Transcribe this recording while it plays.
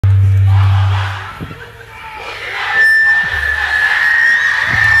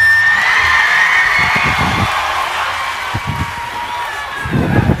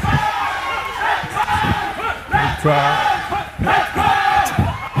try. One leg down,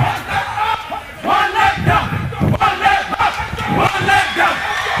 one leg up, one leg down.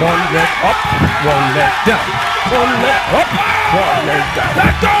 One leg up, one leg down. One leg up, one leg down.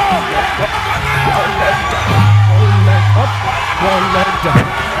 Let go. One leg down.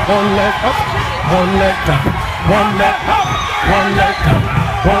 One leg up, one leg down. One leg up, one leg down.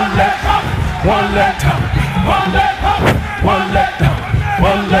 One leg up, one leg down. One leg up, one leg down. One leg up, one leg down.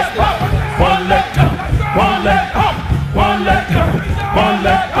 One leg up, one leg down. One leg up, one leg down. One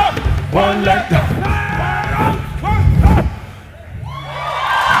leg up, one leg down.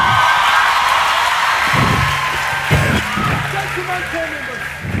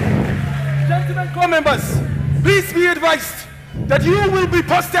 Gentlemen, co-members, please be advised that you will be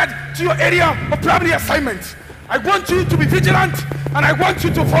posted to your area of primary assignment. I want you to be vigilant and I want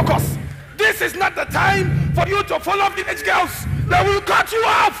you to focus. This is not the time for you to follow village girls. They will cut you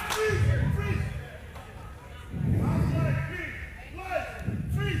off.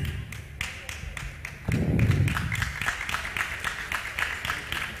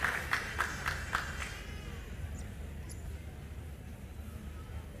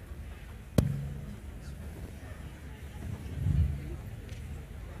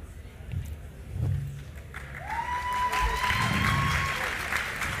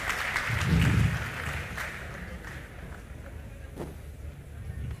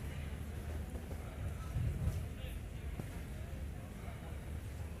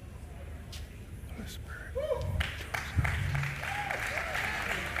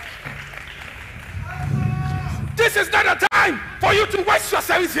 This is not a time for you to waste your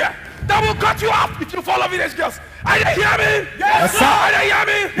service here. That will cut you off if you follow village girls. Are you hear me? Yes, sir. Are you hear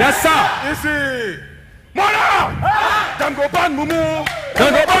me? Yes, sir. Easy. Mona! Them go ban mumu.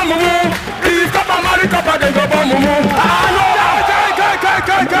 Then go ban mumu. If Papa marry Papa, then go ban mumu.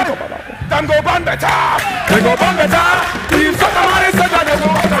 Them go ban better. Then go ban better. If Papa marry Papa, then go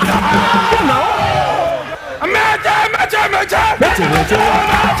ban better.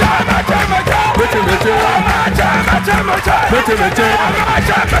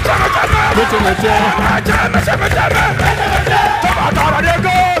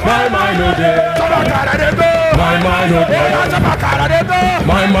 My mind no day. My mind no day. My mind no day.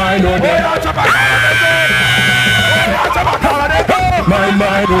 My mind no day. My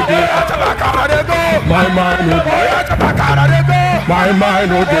mind no day. My mind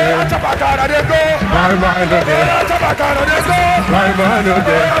no day. My mind no day. My mind no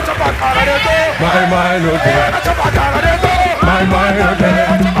day. My mind no day. My mind no day.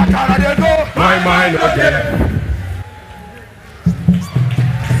 My mind no day.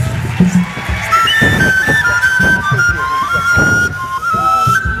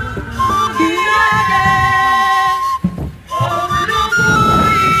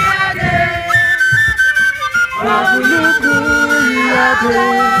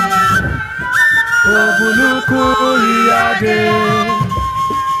 Obuluku iyade,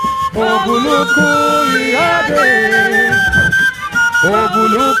 obuluku iyade,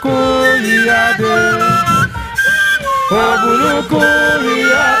 obuluku iyade, obuluku iyade, obuluku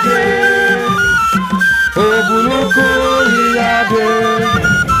iyade,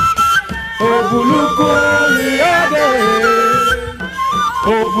 obuluku iyade,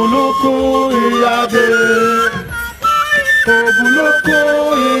 obuluku iyade, obuluku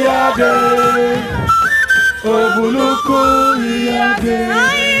iyade. Obuluku iyade.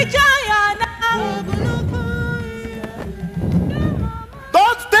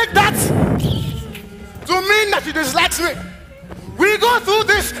 Don't take that to mean that you dislike me. We go through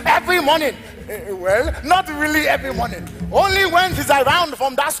this every morning. Well, not really every morning. Only when she's around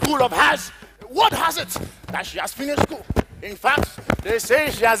from that school of hers. What has it? That she has finished school. In fact, they say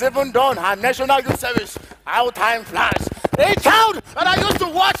she has even done her national youth service. How time flies. A child that I used to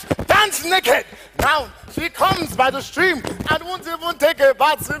watch dance naked. Now, she comes by the stream and won't even take a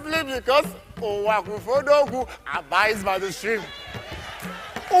bath simply because Owakufodogu abides by the stream.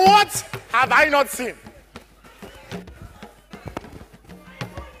 What have I not seen?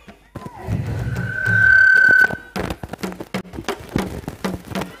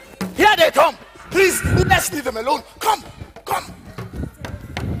 Here they come. Please, let's leave them alone. Come, come.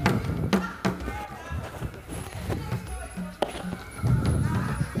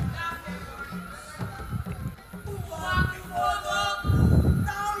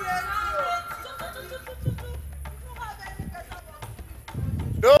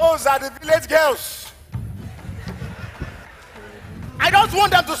 Those are the village girls. I don't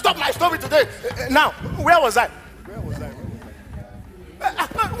want them to stop my story today. Now, where was I?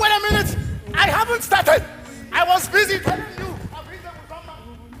 Wait a minute. I haven't started. I was busy telling you.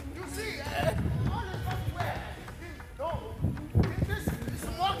 You see, all is not well.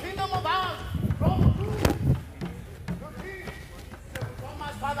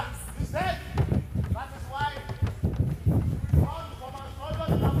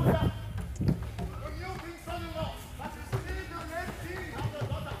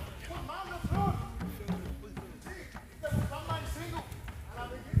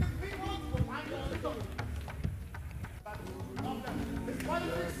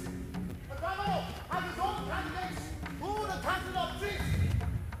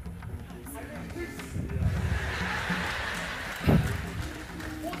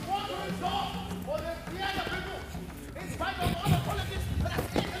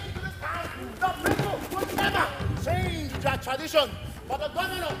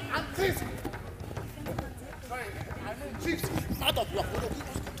 please. Sorry, I mean, chiefs, out of luck.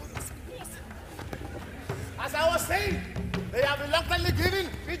 As I was saying, they have reluctantly given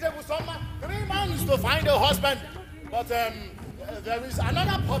Peter Busoma 3 months to find a husband. But there is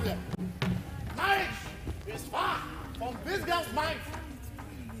another problem. Marriage is far from this girl's mind.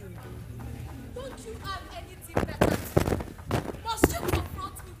 Don't you have anything better to do? Must you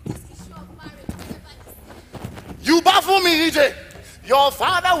confront me with this issue of marriage whenever you see? You baffle me, EJ. Your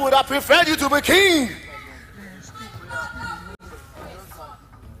father would have preferred you to be king.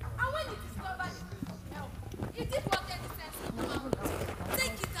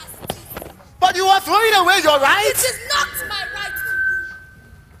 But you are throwing away your right. It is not my right to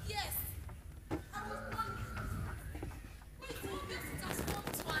do. Yes. I was born. Wait till this has come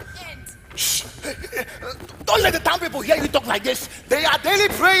to an end. Shh. Don't let the town people hear you talk like this. They are daily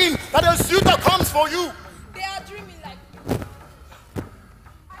praying that a suitor comes for you. They are dreaming like you.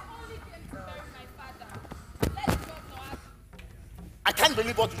 I only came to bury my father. Let God know how. I can't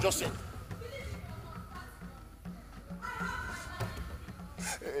believe what you just said.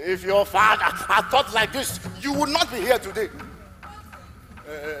 If your father had thought like this, you would not be here today.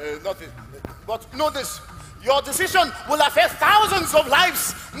 Nothing. But know this, your decision will affect thousands of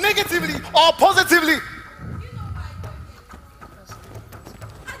lives, negatively or positively. You know why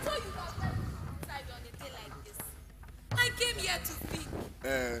I told you that when we decide on a day like this, I came here to speak.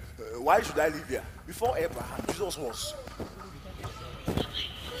 Why should I live here? Before Abraham, Jesus was. The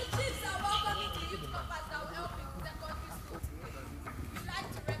chiefs are welcoming the youth members that will help in secondary school today. We like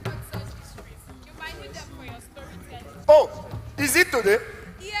to record such histories. You might need them for your storytelling. Oh, is it today?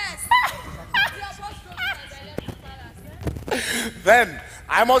 Yes. Then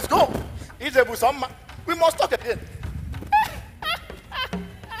I must go. Ijebu-sama, we must talk again.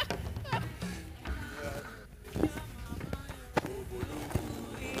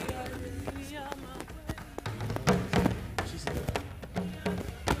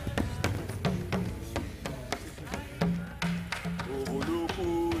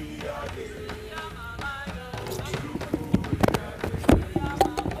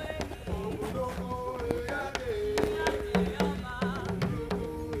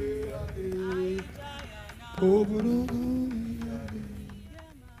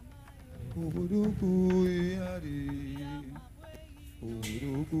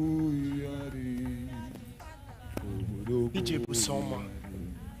 Ijebu-sama,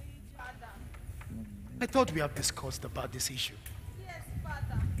 I thought we have discussed about this issue. Yes,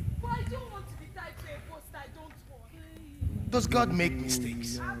 Father. But I don't want to be tied to a post I don't want. Does God make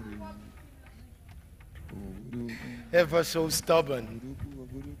mistakes? Ever so stubborn.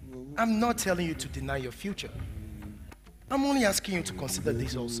 I'm not telling you to deny your future. I'm only asking you to consider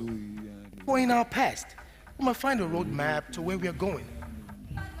this also. For in our past, we might find a roadmap to where we are going.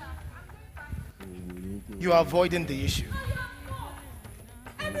 You are avoiding the issue.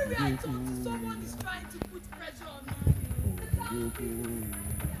 Everywhere I talk to, someone is trying to put pressure on me.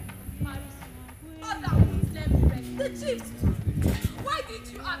 Father, please let me rest. The chiefs too. Why did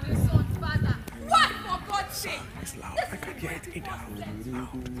you have a son, Father? Why, for God's sake? It's loud. I can hear it in the house.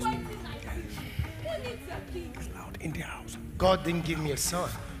 Who needs a king? It's loud in the house. God didn't give me a son.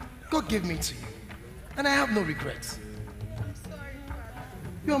 God gave me to you. And I have no regrets. I'm sorry, Father.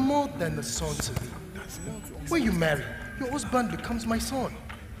 You are more than a son to me. When you marry, your husband becomes my son.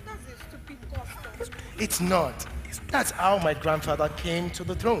 That's a stupid custom. It's not. That's how my grandfather came to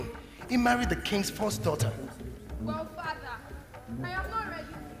the throne. He married the king's first daughter. Well, Father, I am not ready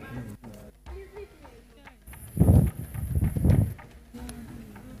to marry. Please leave me.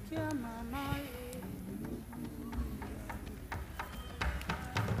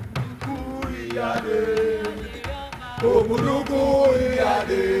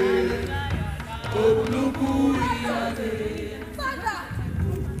 Father!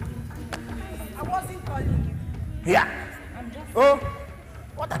 I wasn't calling you. Yeah. Oh,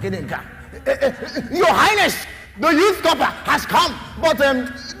 what again? Your Highness, the youth copper has come, but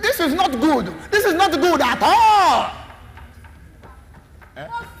this is not good. This is not good at all.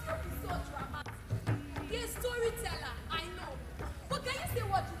 Must you be so dramatic? You're a storyteller, I know. But can you say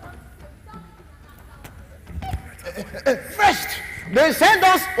what you want to say without making an answer? First, they sent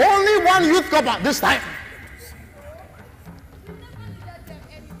us only one youth copper this time. You never needed them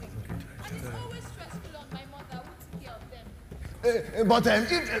anyway. And it's always stressful on my mother who took care of them.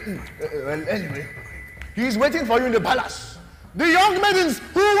 Well, anyway, he's waiting for you in the palace. The young maidens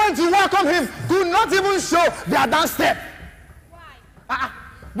who went to welcome him could not even show their dance step. Why?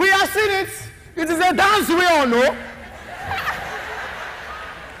 We have seen it. It is a dance we all know. But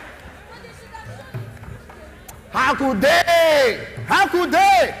they should have shown it. How could they? How could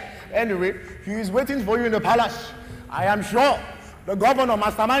they? Anyway, he is waiting for you in the palace. I am sure the governor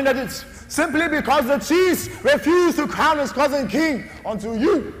masterminded it simply because the chiefs refused to crown his cousin king until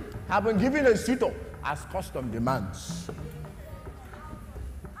you have been given a suitor as custom demands.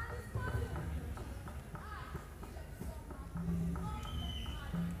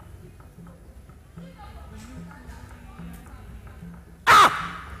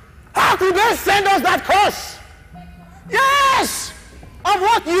 How could they send us that curse? Yes! Of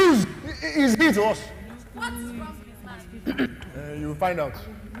what use is he to us? What's wrong with this man? You'll find out.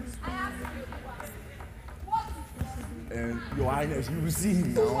 I ask you, what is wrong? Your Highness, you will see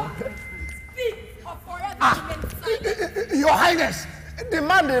now. Speak or forever remain silent. Your Highness, the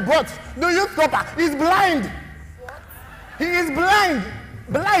man they brought, the youth copper, is blind. What? He is blind.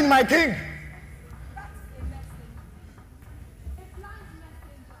 Blind, my king. That's a messenger. A blind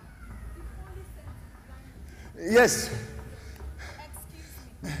messenger is only sent to blind. Yes.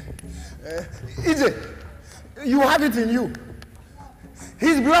 Excuse me. Ije, you have it in you.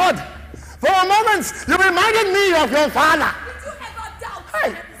 His blood. For a moment, you reminded me of your father. Did you ever doubt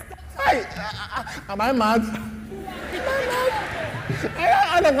Hey, that hey, am I mad?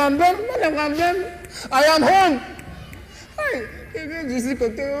 I am home. Hey,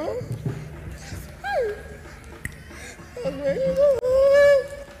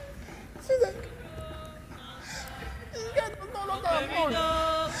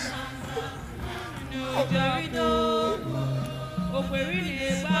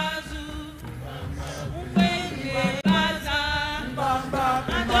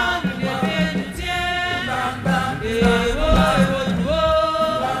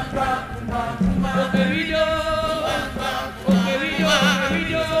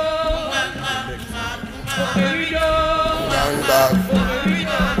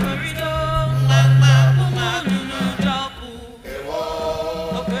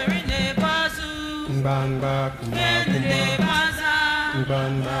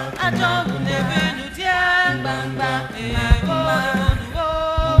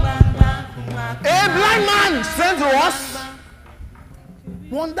 A blind man sent to us.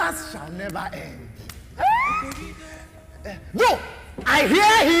 Wonders shall never end. No, I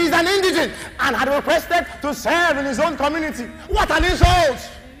hear he is an indigent and had requested to serve in his own community. What an insult!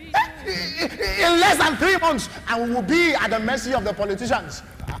 In less than 3 months, and we will be at the mercy of the politicians.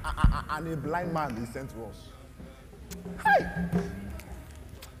 And a blind man is sent to us. Hey!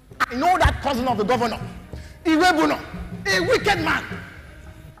 I know that cousin of the governor, Iwebuno, a wicked man.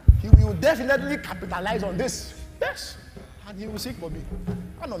 He will definitely capitalize on this. Yes. And he will seek for me.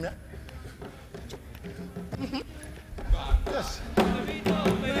 I know me. Yes.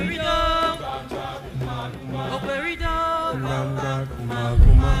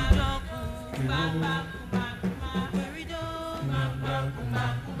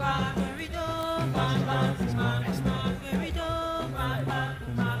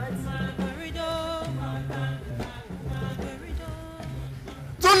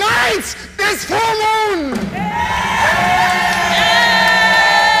 Tonight is full moon.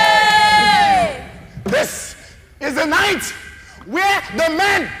 This is the night where the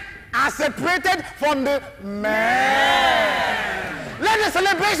men are separated from the men. Let the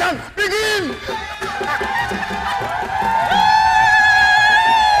celebration begin.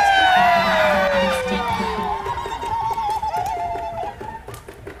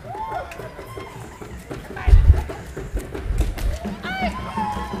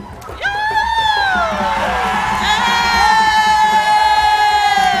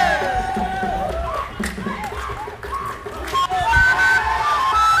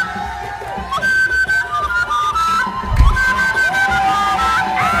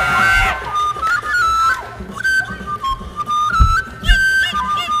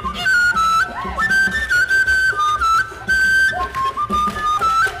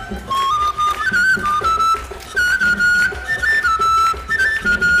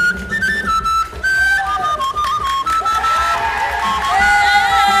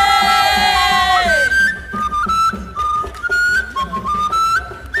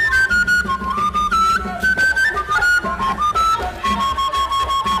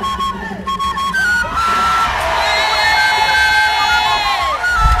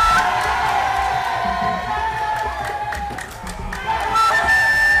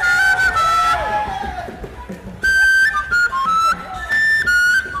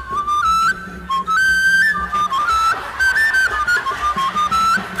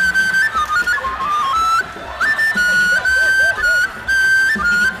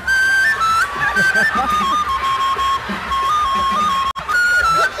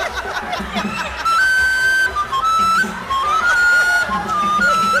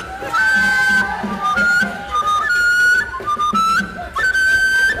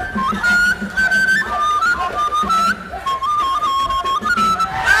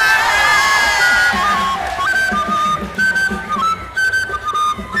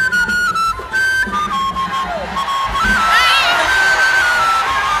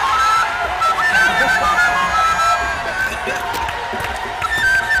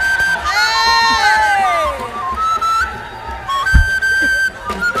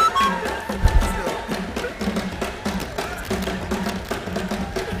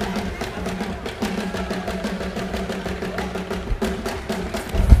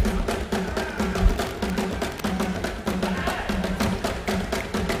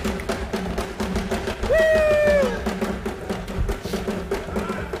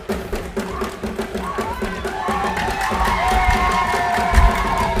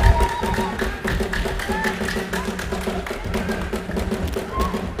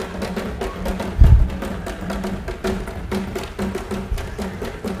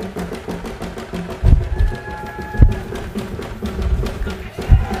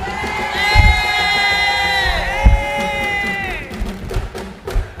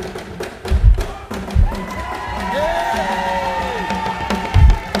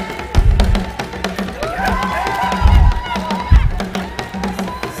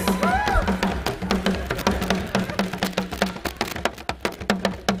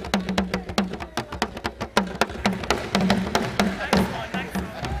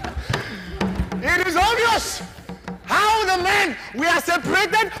 We are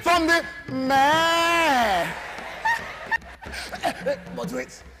separated from the man. But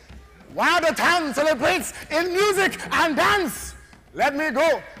wait. While the town celebrates in music and dance, let me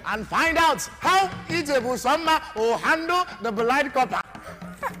go and find out how Ijebu Samba will handle the blind copper.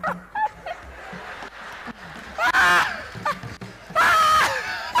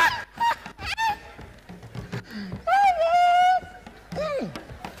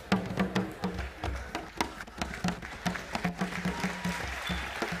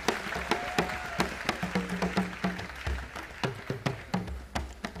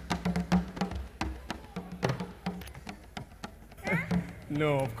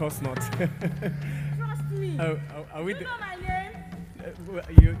 No, of course not. Trust me. Oh, are we? You know my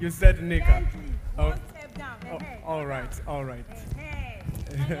name? You said Nika. Lekki. Oh. One step down. All right, all right. Hey.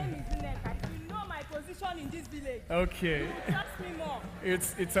 My name is Lekki. You know my position in this village. Okay. Trust me more.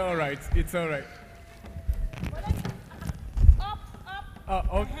 It's all right. It's all right. Up.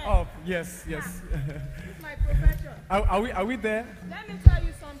 Up. Yes, yes. It's my profession. Are we there? Let me tell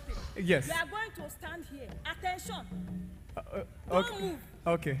you something. Yes. We are going to stand here. Attention. Okay. Don't move.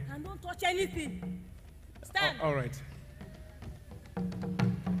 Okay. And don't touch anything. Stand. All right.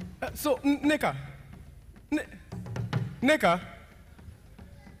 So, Nika. Nika.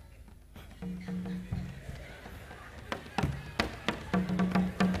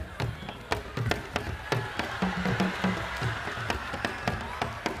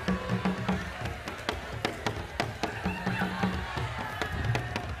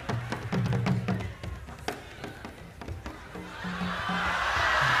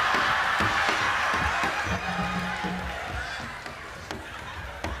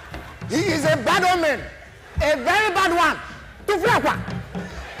 He is a bad omen, a very bad one. Tufrakwa.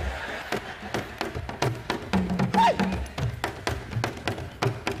 Hey.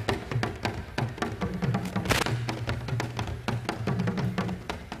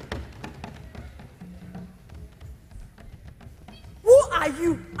 Who are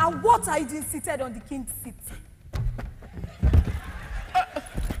you and what are you doing seated on the king's seat?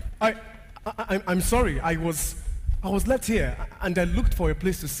 I'm sorry. I was left here and I looked for a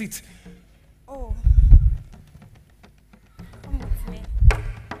place to sit. Oh. Come with me.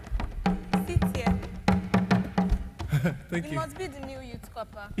 Sit here. Thank You you. must be the new youth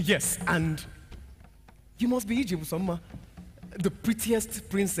copper. Yes, and you must be Ijebusoma, the prettiest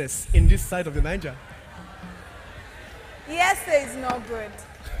princess in this side of the Niger. Yes, it's not good.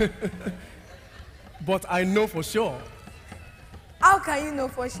 But I know for sure. How can you know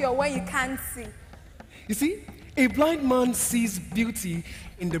for sure when you can't see? You see, a blind man sees beauty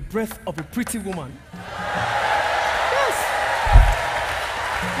in the breath of a pretty woman.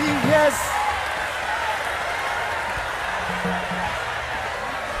 Yes.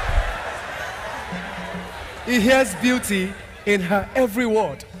 He hears beauty in her every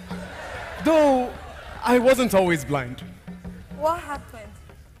word. Though I wasn't always blind. What happened?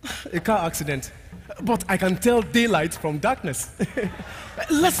 A car accident. But I can tell daylight from darkness.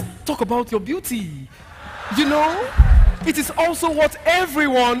 Let's talk about your beauty. You know, it is also what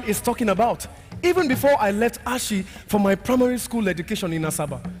everyone is talking about. even before I left Ashi for my primary school education in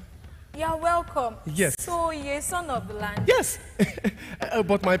Asaba. You're welcome. Yes. So you're a son of the land? Yes.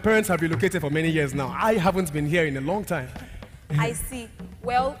 But my parents have relocated for many years now. I haven't been here in a long time. I see.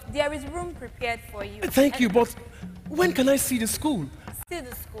 Well, there is room prepared for you. Thank you, but when can I see the school? See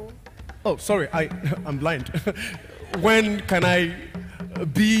the school? Oh, sorry, I'm blind. When can I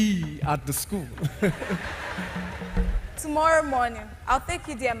be at the school? Tomorrow morning. I'll take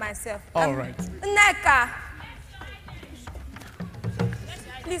you there myself. All right. Neka!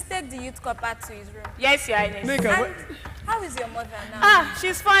 Please take the youth copper to his room. Yes, Your Highness. Neka, And how is your mother now? Ah,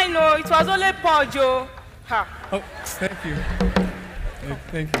 she's fine, no. It was only Pojo. Ha. oh, thank you.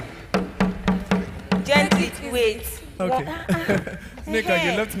 Thank you. Gently, wait. Okay. Neka,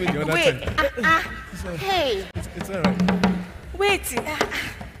 you left me the other time. Hey, It's all right. wait.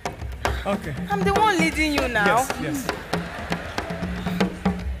 Okay. I'm the one leading you now. Yes.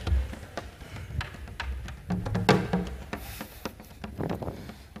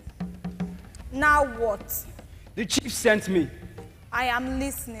 Now what? The chief sent me. I am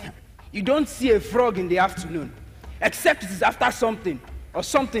listening. You don't see a frog in the afternoon, except it is after something, or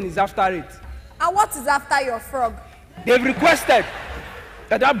something is after it. And what is after your frog? They've requested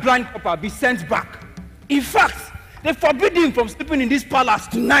that blind copper be sent back. In fact, they forbid him from sleeping in this palace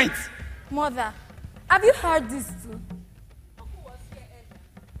tonight. Mother, have you heard this too?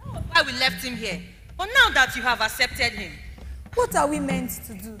 Why we left him here? But now that you have accepted him, What are we meant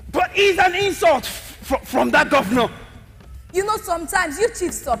to do? But it's an insult from that governor. You know, sometimes you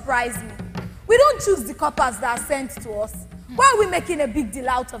chiefs surprise me. We don't choose the coppers that are sent to us. Why are we making a big deal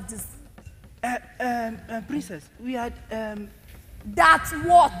out of this? Princess, we had That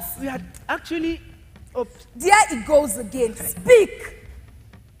what? actually... There it goes again. Speak!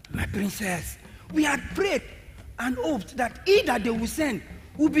 My princess, we had prayed and hoped that he that they will send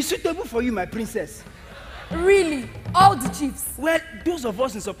will be suitable for you, my princess. Really? All the chiefs? Well, those of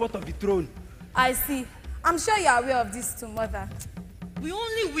us in support of the throne. I see. I'm sure you are aware of this too, Mother. we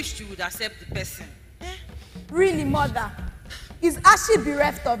only wished you would accept the person. Really, Mother? Is Ashi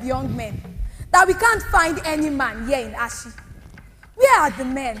bereft of young men? That we can't find any man here in Ashi? Where are the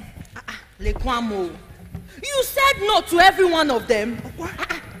men? Lekwamo, you said no to every one of them.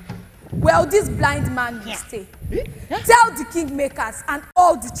 Well, this blind man will stay. Tell the kingmakers and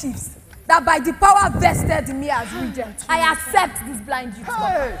all the chiefs that by the power vested in me as regent, I accept this blind youth.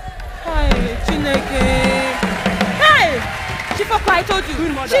 Hey, Chineke. Hey, Chifoko, I told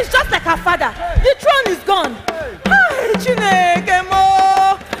you, she's just like her father. The throne is gone. Hey, Chineke,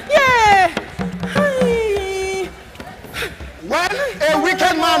 mo. Yeah. Hey. When a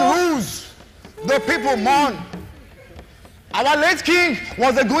wicked man rules, the people mourn. Our late king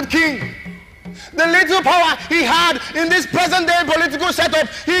was a good king. The little power he had in this present day political setup,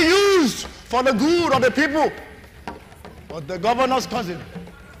 he used for the good of the people. But the governor's cousin,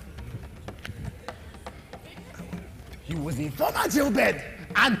 he was a former jailbird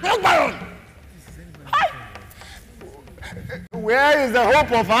and drug baron. Where is the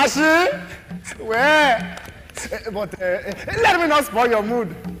hope of Ashi? Where? But let me not spoil your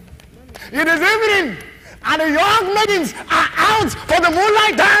mood. It is evening, and the young maidens are out for the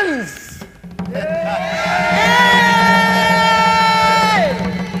moonlight dance.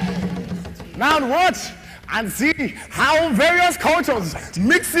 Now watch and see how various cultures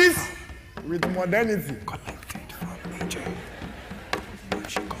mixes with modernity. Collected from nature. When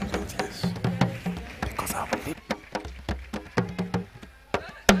she comes out, yes. Because I believe.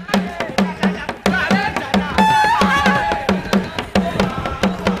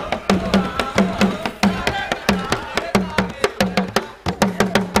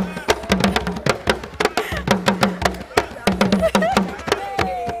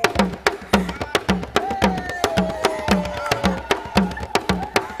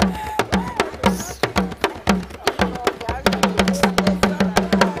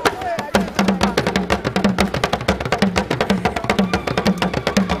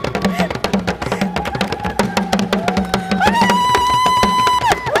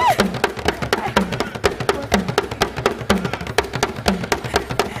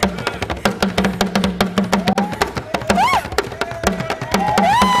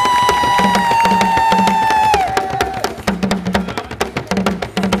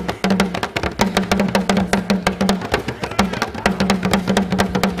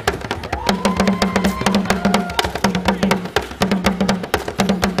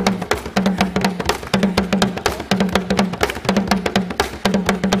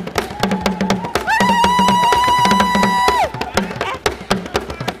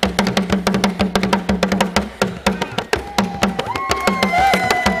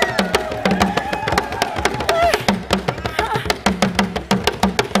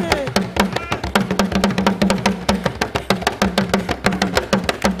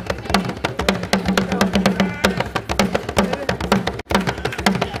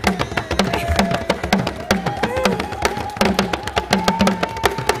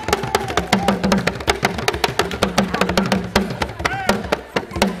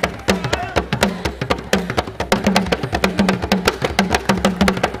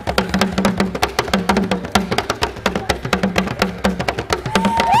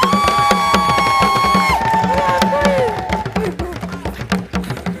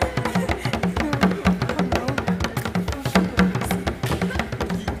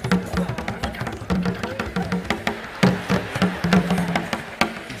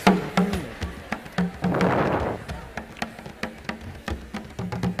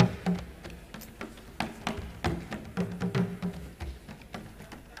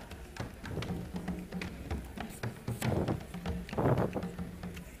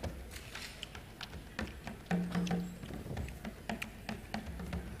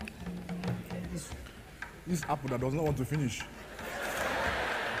 This apple that does not want to finish.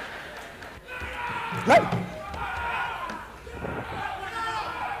 Like,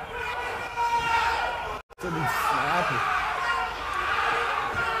 so this is my apple.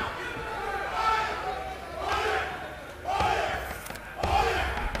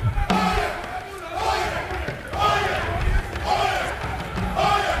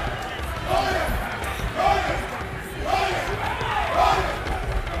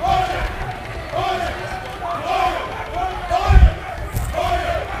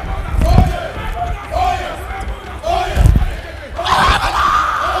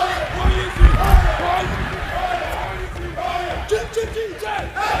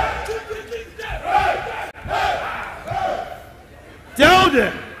 Tell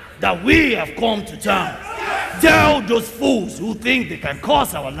them that we have come to town. Tell those fools who think they can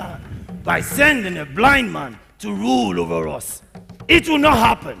curse our land by sending a blind man to rule over us. It will not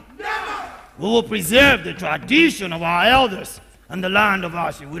happen. We will preserve the tradition of our elders and the land of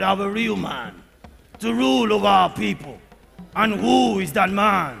Ashi. We have a real man to rule over our people. And who is that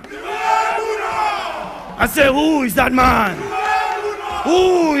man? I say, who is that man?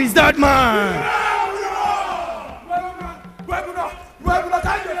 Who is that man?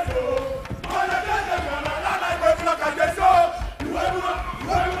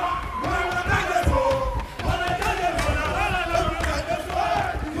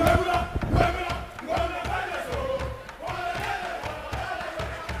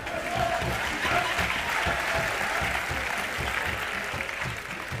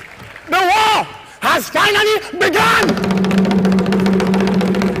 The war has finally begun!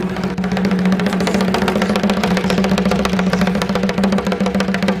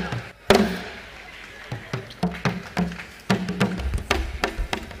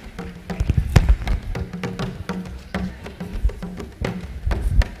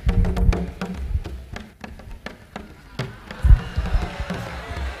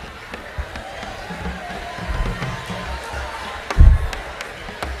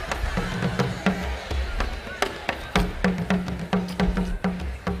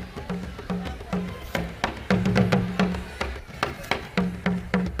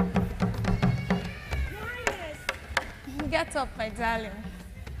 Get up, my darling.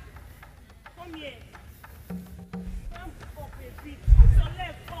 Come here. Come up a bit. Put your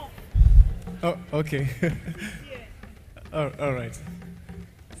leg up. Oh, okay. All right.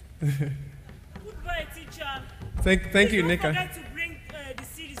 Goodbye, teacher. Thank you, Nika. Don't forget to bring the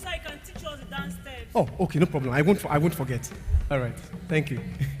CD so you can teach us downstairs. Oh, okay, no problem. I won't forget. All right. Thank you.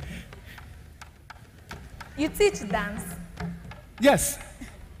 You teach dance. Yes.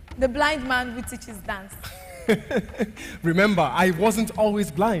 The blind man who teaches dance. Remember, I wasn't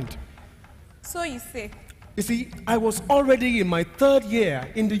always blind. So you say. You see, I was already in my 3rd year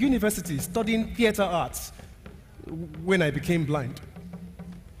in the university studying theater arts when I became blind.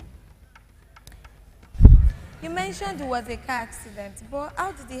 You mentioned it was a car accident, but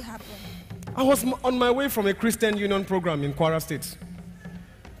how did it happen? I was on my way from a Christian Union program in Kwara State.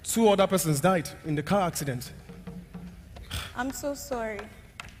 2 other persons died in the car accident. I'm so sorry.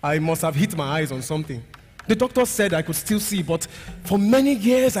 I must have hit my eyes on something. The doctor said I could still see, but for many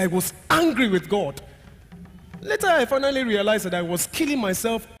years I was angry with God. Later I finally realized that I was killing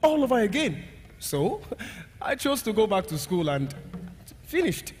myself all over again. So I chose to go back to school and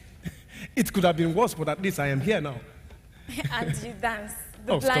finished. It could have been worse, but at least I am here now. And you dance,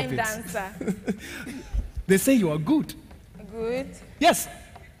 the blind dancer. They say you are good. Good? Yes,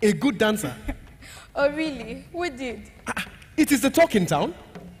 a good dancer. Oh really? Who did? It is the talk in town.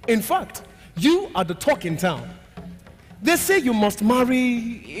 In fact, you are the talk in town. They say you must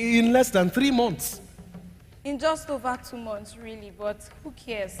marry in less than 3 months. In just over 2 months, really, but who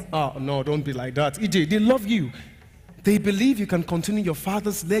cares? Oh, no, don't be like that. EJ, they love you. They believe you can continue your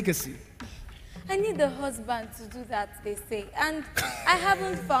father's legacy. I need a husband to do that, they say, and I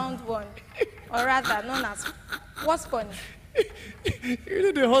haven't found one. Or rather, known as, what's funny? You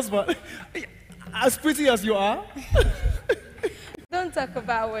need a husband. As pretty as you are. Don't talk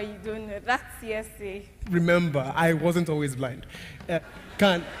about what you don't know. That's CSA. Remember, I wasn't always blind.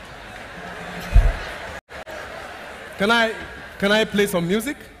 Can I play some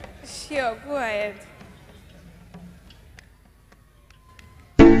music? Sure, go ahead.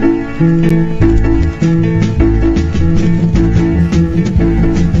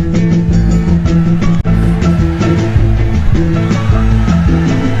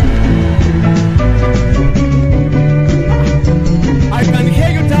 I can hear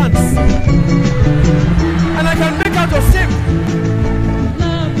you dance, and I can make out your shape.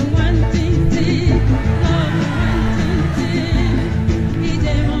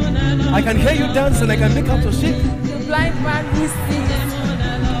 I I can hear you dance and I can make out your shape. The blind man who sees.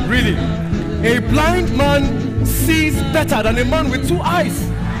 Really? A blind man sees better than a man with 2 eyes.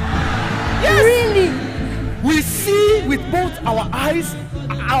 Yes. Really? We see with both our eyes,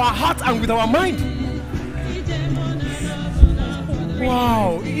 our heart, and with our mind.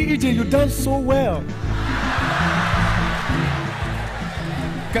 Wow, EJ, you dance so well.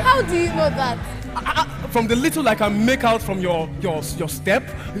 How do you know that? From the little I can make out from your step,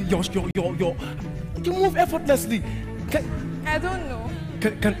 you move effortlessly. I don't know.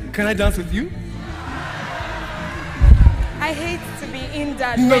 Can I dance with you? I hate to be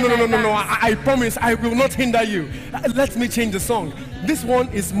hindered. No. I promise I will not hinder you. Let me change the song. This one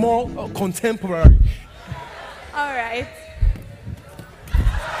is more contemporary. All right.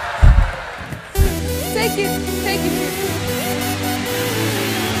 Take it.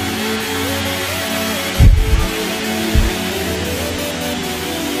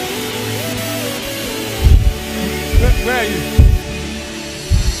 Where are you?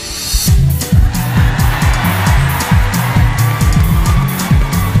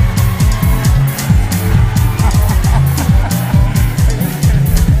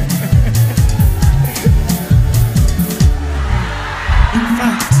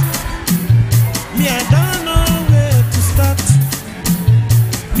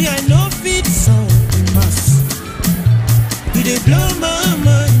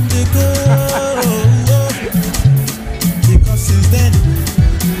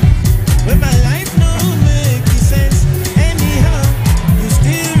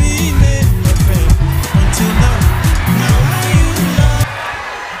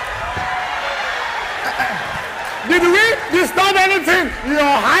 Your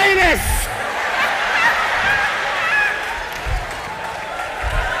Highness!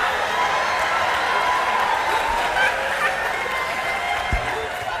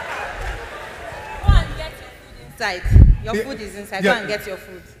 Go and get your food inside. Your food is inside. Go and get your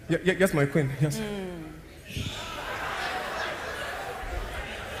food. Yes, my queen. Yes.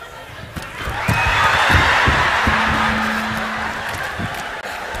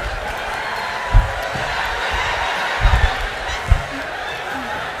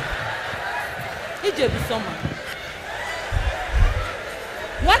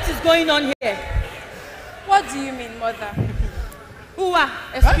 What is going on here? What do you mean, mother? Uwa,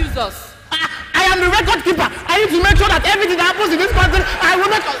 excuse us. I am the record keeper. I need to make sure that everything that happens in this country, I will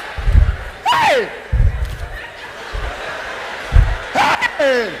make. Hey!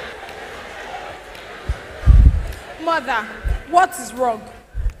 Hey! Mother, what is wrong?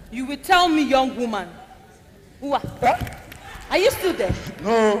 You will tell me, young woman. Uwa, are you still there?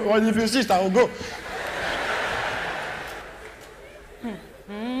 No, well, if you insist, I will go.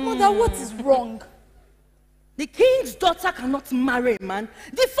 Mother, what is wrong? The king's daughter cannot marry a man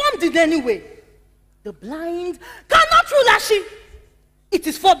deformed in any way. The blind cannot rule as she. It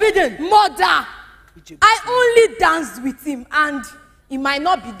is forbidden. Mother, I only danced with him and he might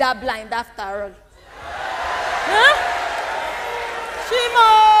not be that blind after all. Huh?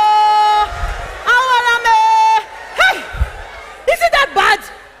 Shimo! Hey! Is it that bad?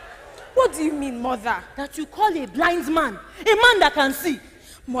 What do you mean, mother? That you call a blind man a man that can see.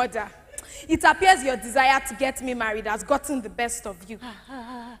 Mother, it appears your desire to get me married has gotten the best of you.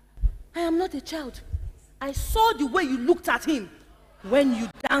 I am not a child. I saw the way you looked at him when you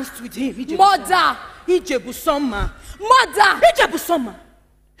danced with him. Mother! Ijebusoma. Mother! Ijebusoma.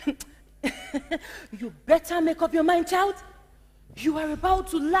 You better make up your mind, child. You are about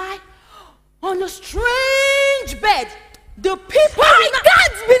to lie on a strange bed. The people... I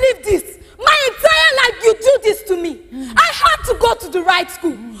can't believe this! My entire life you do this to me. I had to go to the right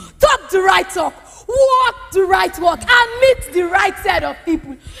school, talk the right talk, walk the right walk, and meet the right set of people.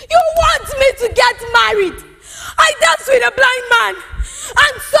 You want me to get married? I danced with a blind man,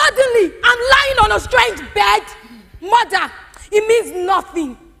 and suddenly I'm lying on a strange bed. Mother, it means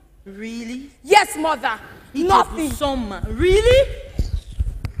nothing. Really? Yes, mother. Nothing. Summer. Really?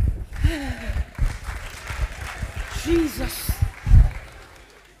 Jesus.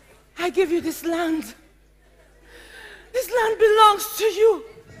 I give you this land. This land belongs to you.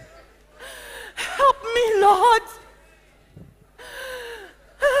 Help me, Lord.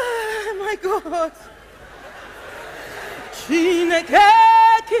 My God. Chineke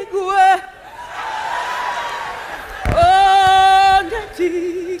kigwe. Oh,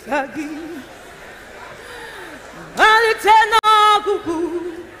 netikagi. Alitena kuku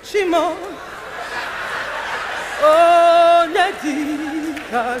shimo. Oh,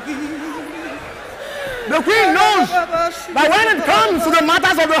 netikagi. The queen knows that when it comes to the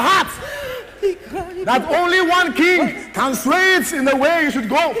matters of the heart, that only one king can sway it in the way it should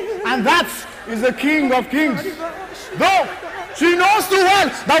go, and that is the King of Kings. Though she knows too well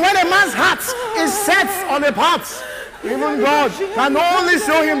that when a man's heart is set on a path, even God can only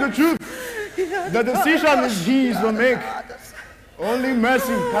show him the truth. The decision is his to make. Only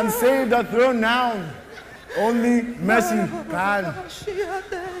mercy can save the throne now. Only mercy can.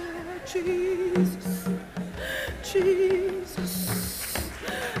 Jesus, Jesus,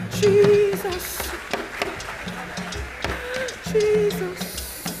 Jesus, Jesus.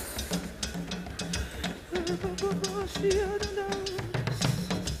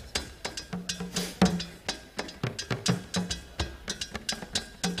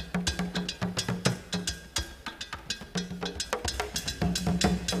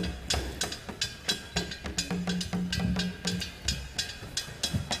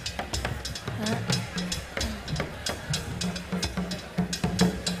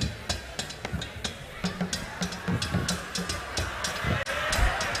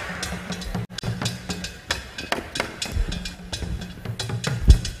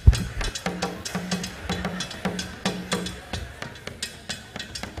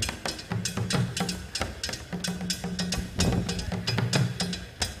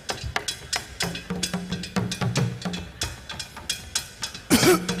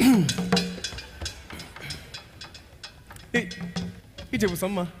 Hey,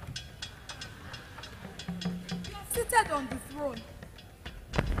 Ije-Busamma. You're seated on the throne.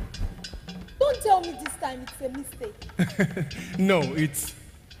 Don't tell me this time it's a mistake. No, it's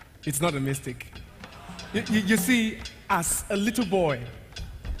not a mistake. You see, as a little boy,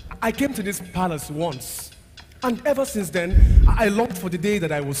 I came to this palace once. And ever since then, I longed for the day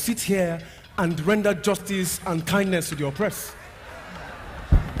that I will sit here and render justice and kindness to the oppressed.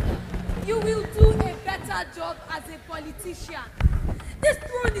 You will do a better job as a politician. This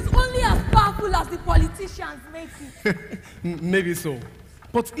throne is only as powerful as the politicians make it. Maybe so.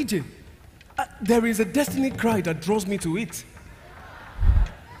 But Ije, there is a destiny cry that draws me to it.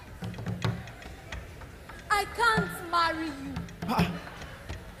 I can't marry you.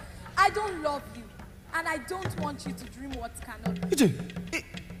 I don't love you. And I don't want you to dream what cannot be. Ije,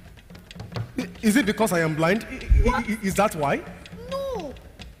 is it because I am blind? Is that why? No.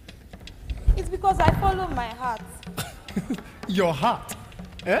 It's because I follow my heart. Your heart?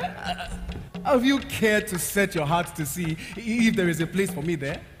 Eh? Have you cared to set your heart to see if there is a place for me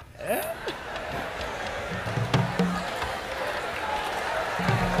there? Eh?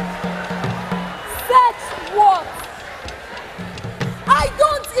 Search what? I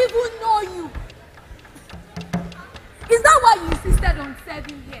don't even know you. Is that why you insisted on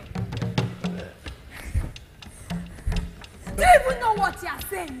serving here? Do you even know what you are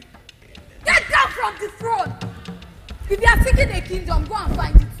saying? Get down from the throne! If you are seeking a kingdom, go and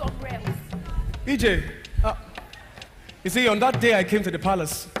find it somewhere else. EJ, you see, on that day I came to the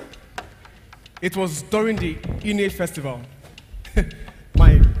palace, it was during the Ine festival.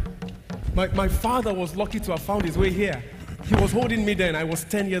 my father was lucky to have found his way here. He was holding me then, I was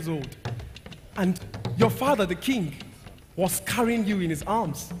 10 years old. And your father, the king, was carrying you in his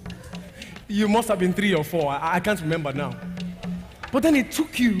arms. You must have been 3 or 4, I can't remember now. But then he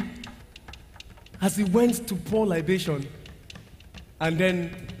took you as he went to pour libation, and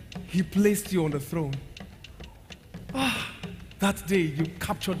then he placed you on the throne. That day you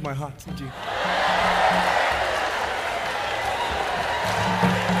captured my heart, EJ.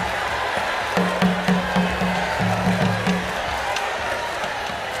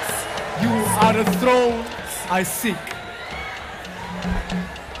 You are the throne I seek.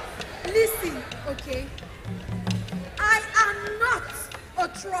 Listen, okay? I am not a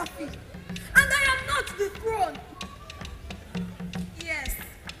trophy. And I am not the throne. Yes,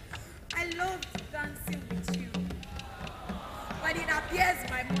 I loved dancing with you. But it appears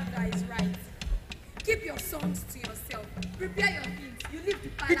my mother is right. Keep your songs to yourself. Prepare your things. You leave the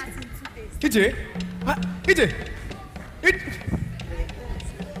palace in 2 days. EJ!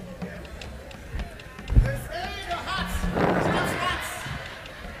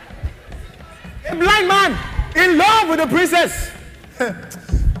 A blind man in love with a princess.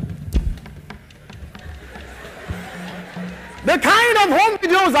 The kind of home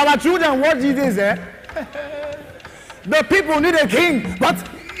videos our children watch these days, The people need a king, but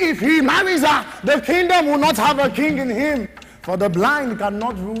if he marries her, the kingdom will not have a king in him. For the blind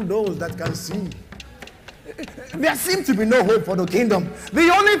cannot rule those that can see. There seems to be no hope for the kingdom. The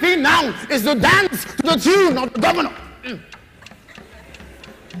only thing now is to dance to the tune of the governor.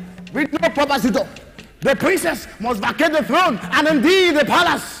 With no proper suitor, the princess must vacate the throne and indeed the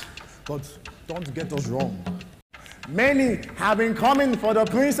palace. But don't get us wrong. Many have been coming for the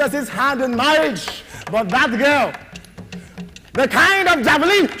princess's hand in marriage, but that girl, the kind of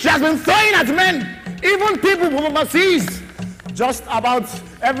javelin she has been throwing at men, even people from overseas, just about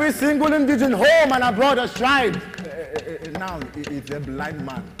every single indigenous home and abroad has tried. Now it's a blind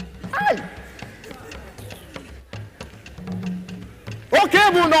man. Hi.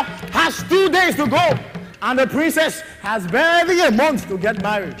 Okay, Bruno has 2 days to go, and the princess has barely a month to get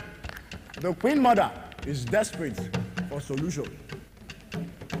married. The queen mother is desperate for solution.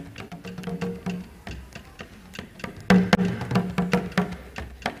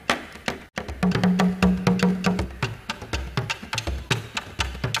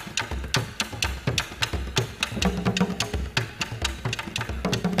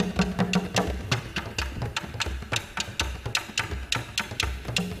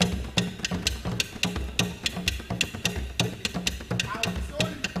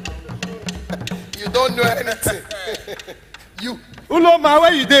 Don't know anything. You. Uloma,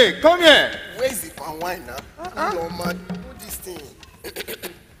 where you dey? Come here. Where's the palm wine now? Uloma, do this thing.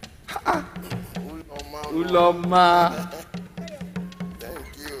 Uloma. Thank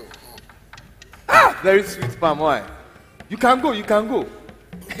you. Very sweet palm wine. You can go, you can go.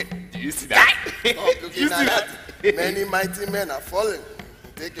 Do you see that? You see that? Many mighty men are falling.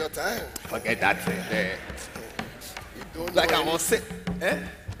 Take your time. Forget that thing there. You don't like know I was saying.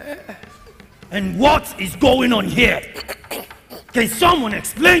 And what is going on here? Can someone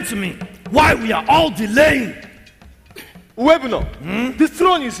explain to me why we are all delaying? Uwebuno, the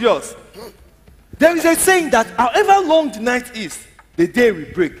throne is yours. There is a saying that however long the night is, the day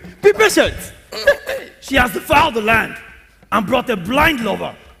will break. Be patient. She has defiled the land and brought a blind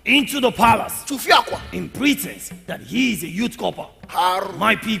lover into the palace in pretense that he is a youth corper.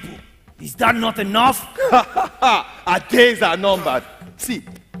 My people, is that not enough? Our days are numbered. See,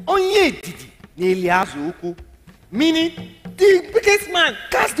 onye didi n'eliazu meaning the biggest man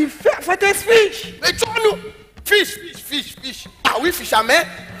catch the fattest fish. Fish. Are we fishermen?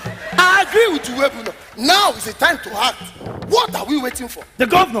 I agree with you, Webuno. Now is the time to act. What are we waiting for? The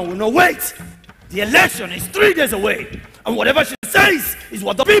governor will not wait. The election is 3 days away, and whatever she says is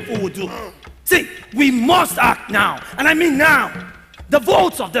what the people will do. See, we must act now, and I mean now. The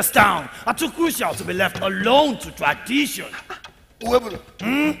votes of this town are too crucial to be left alone to tradition. Webuno,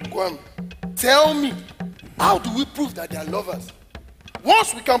 tell me, how do we prove that they are lovers?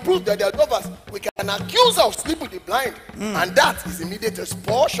 Once we can prove that they are lovers, we can accuse her of sleeping with the blind. And that is immediate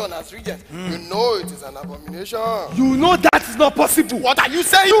expulsion as regent. You know it is an abomination. You know that is not possible. What are you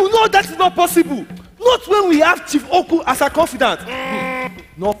saying? You know that is not possible. Not when we have Chief Oku as our confidant.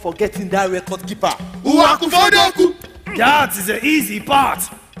 Not forgetting that record keeper. That is the easy part.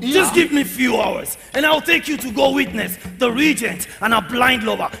 Just give me a few hours, and I'll take you to go witness the regent and a blind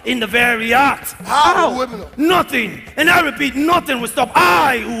lover in the very act. How? Nothing, and I repeat, nothing will stop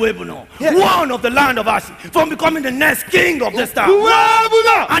I, Uwebuno, one of the land of Ashi, from becoming the next king of this town.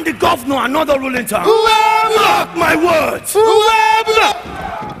 And the governor, another ruling town. Mark my words.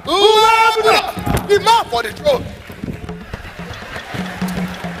 The man for the throne.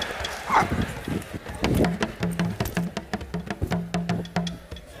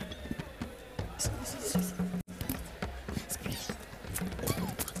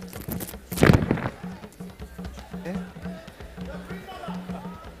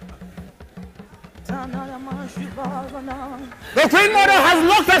 The Queen Mother has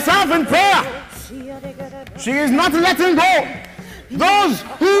locked herself in prayer. She is not letting go. Those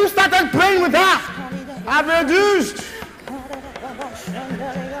who started praying with her have reduced.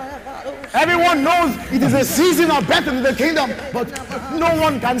 Everyone knows it is a season of birth in the kingdom, but no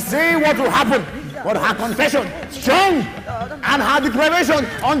one can say what will happen. But her confession, strong, and her declaration,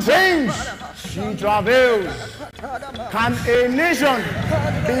 unchanged. She travails. Can a nation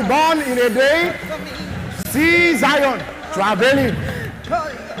be born in a day? See Zion traveling.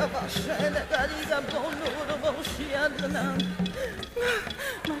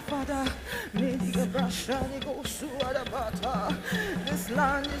 My father, this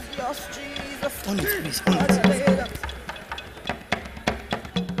land is yours, Jesus. On it, please, on it.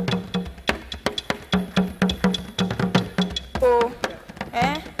 Oh,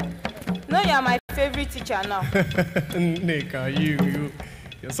 no, you are my favorite teacher now. Nika,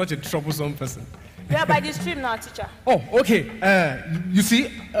 you're such a troublesome person. We are by the stream now, teacher. Oh, okay. You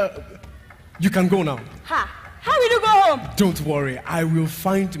see, you can go now. Ha! How will you go home? Don't worry, I will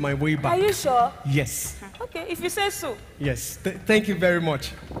find my way back. Are you sure? Yes. Okay, if you say so. Yes. Thank you very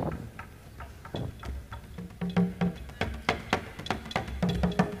much.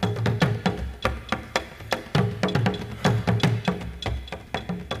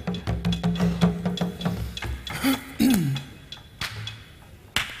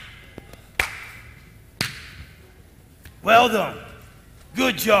 Well done.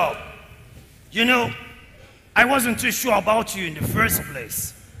 Good job. You know, I wasn't too sure about you in the first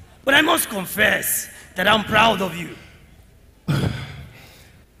place, but I must confess that I'm proud of you.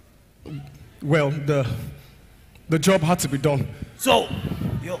 Well, the job had to be done. So,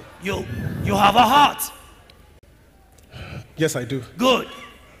 you have a heart. Yes, I do. Good.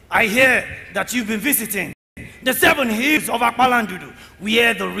 I hear that you've been visiting the 7 hills of Akbalandudu,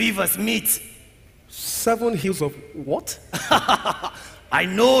 where the rivers meet. 7 hills of what? I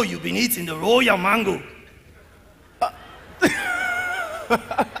know you've been eating the royal mango.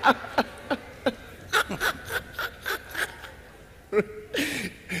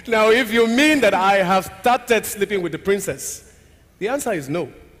 Now, if you mean that I have started sleeping with the princess, the answer is no.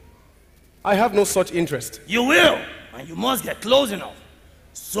 I have no such interest. You will, and you must get close enough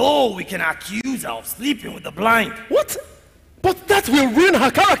so we can accuse her of sleeping with the blind. What? But that will ruin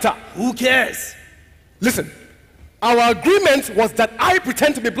her character. Who cares? Listen, our agreement was that I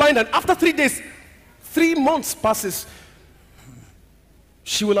pretend to be blind, and after 3 days, 3 months passes,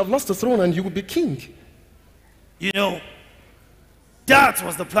 she will have lost the throne and you will be king. You know, that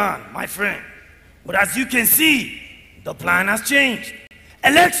was the plan, my friend. But as you can see, the plan has changed.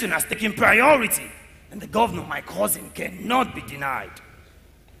 Election has taken priority, and the governor, my cousin, cannot be denied.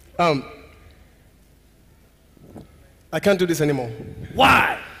 I can't do this anymore.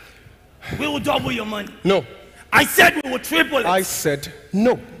 Why? We will double your money. No. I said we will triple it. I said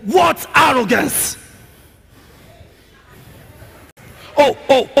no. What arrogance!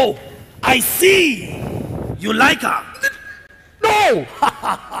 Oh, I see. You like her? No!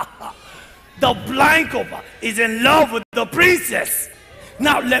 The blind couple is in love with the princess.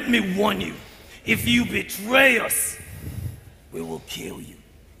 Now let me warn you. If you betray us, we will kill you.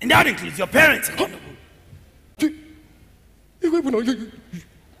 And that includes your parents.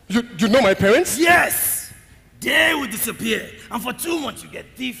 You know my parents? Yes. They will disappear. And for 2 months, you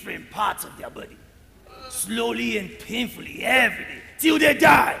get different parts of their body. Slowly and painfully every day. Till they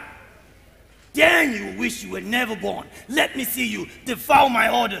die. Then you wish you were never born. Let me see you defile my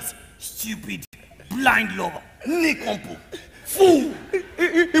orders. Stupid, blind lover. Nikompo. Fool.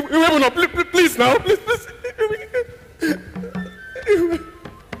 Please now. Please.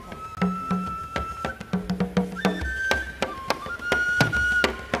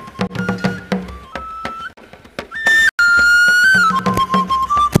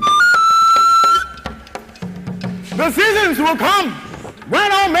 The seasons will come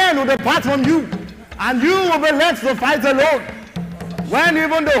when all men will depart from you, and you will be left to fight alone. When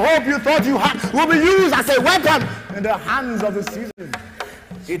even the hope you thought you had will be used as a weapon in the hands of the season.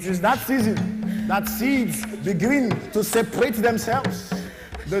 It is that season that seeds begin to separate themselves.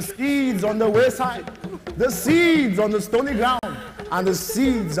 The seeds on the wayside, the seeds on the stony ground, and the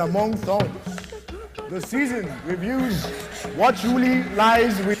seeds among thorns. The season reviews what truly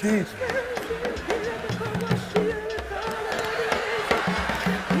lies within.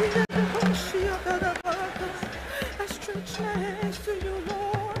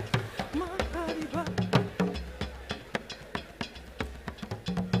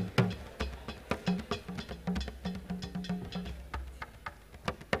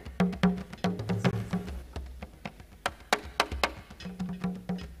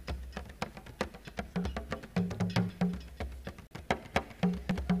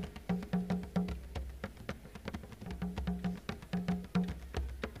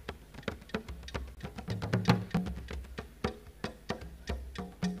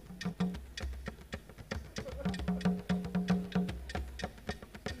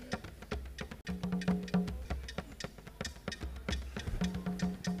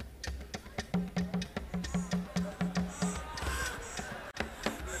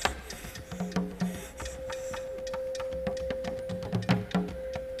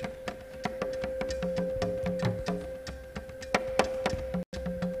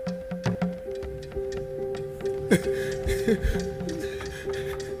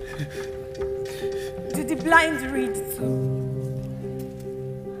 Did the blind read too?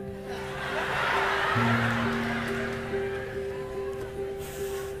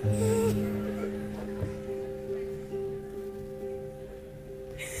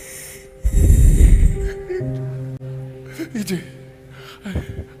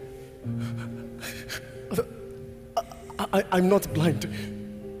 I'm not blind.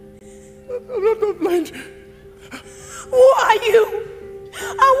 I'm not blind. Who are you?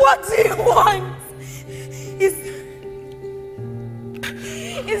 And what do you want? Is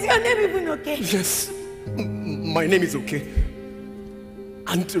your name even okay? Yes, my name is okay.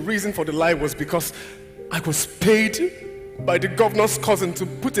 And the reason for the lie was because I was paid by the governor's cousin to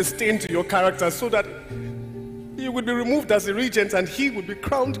put a stain to your character so that he would be removed as a regent and he would be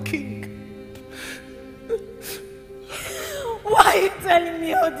crowned king. Why are you telling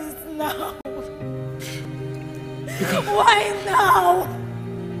me all this now? Why now?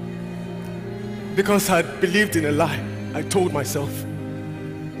 Because I believed in a lie. I told myself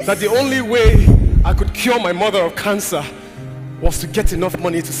that the only way I could cure my mother of cancer was to get enough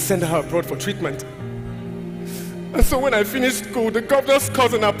money to send her abroad for treatment. And so when I finished school, the governor's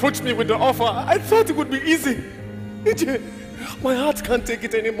cousin approached me with the offer. I thought it would be easy. My heart can't take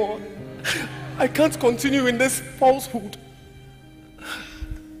it anymore. I can't continue in this falsehood.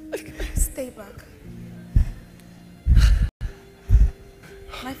 Stay back.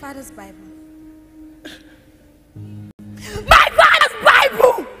 My father's Bible. My father's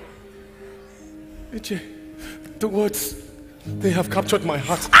Bible! Iche, the words, they have captured my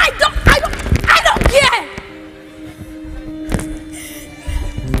heart. I don't care!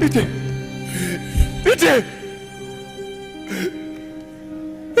 Iche! Iche!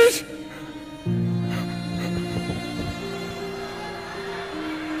 Iche!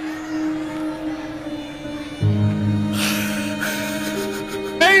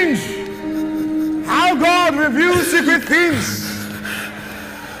 How God reveals secret things.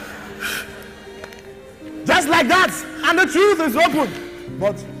 Just like that, and the truth is open.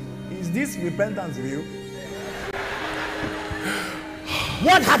 But is this repentance real?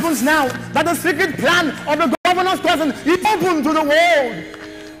 What happens now that the secret plan of the governor's cousin is open to the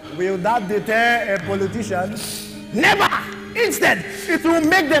world? Will that deter a politician? Never! Instead, it will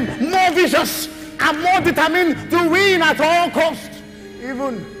make them more vicious and more determined to win at all costs,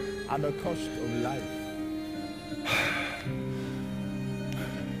 even at the cost of life.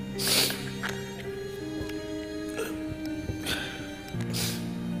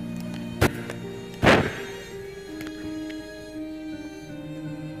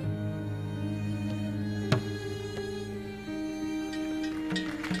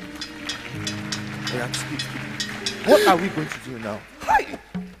 What are we going to do now?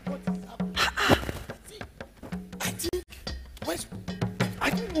 I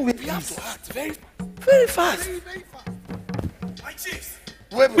think we have to act very fast. Very fast. My chiefs.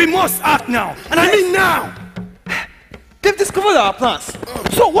 We must act now, and I mean now. They've discovered our plans.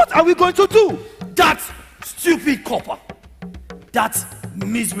 So what are we going to do? That stupid copper, that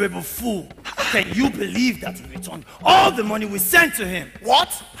miserable fool. Can you believe that he returned all the money we sent to him? What?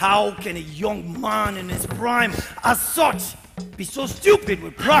 How can a young man in his prime as such be so stupid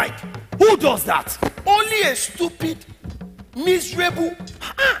with pride? Who does that? Only a stupid, miserable,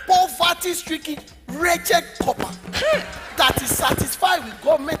 poverty-stricken, wretched copper that is satisfied with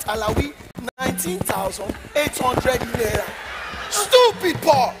government alawi 19,800 naira. Stupid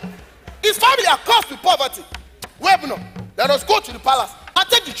poor. His family are cursed with poverty. Webno, let us go to the palace and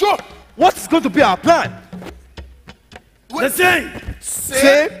take the throne. What is going to be our plan? The same.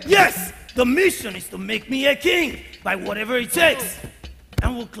 Same? Yes, the mission is to make me a king by whatever it takes.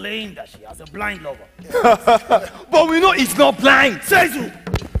 And we'll claim that she has a blind lover. But we know it's not blind. Says who?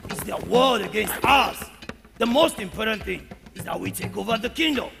 It's their word against ours. The most important thing is that we take over the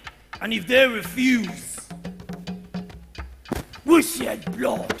kingdom. And if they refuse, we shed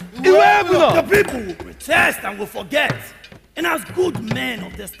blood. The people will protest and will forget. And as good men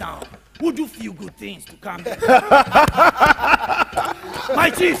of this town, we'll do few good things to calm them. My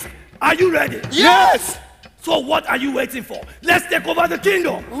chiefs, are you ready? Yes! So what are you waiting for? Let's take over the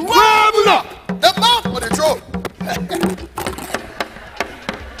kingdom. Webno! The mouth for the throne.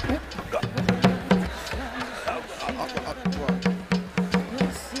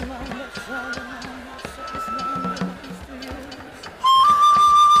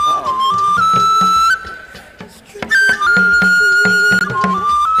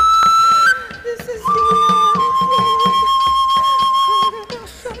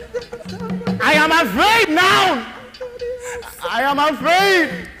 I am afraid now. I am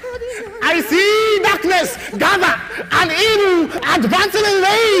afraid. I see darkness gather and evil advancing in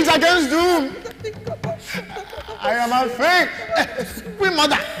rage against doom. I am afraid.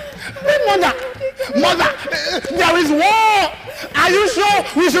 Mother, there is war. Are you sure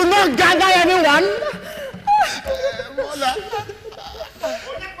we should not gather anyone? Mother.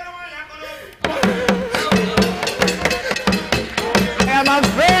 I am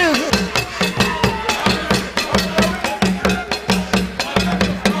afraid.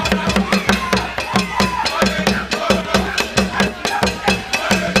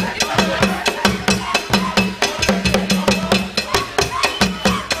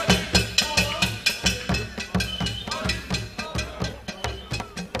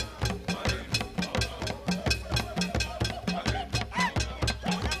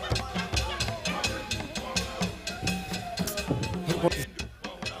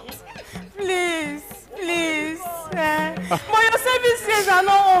 Please, please. But your services are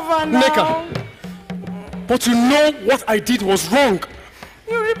not over now. Neka, but you know what I did was wrong.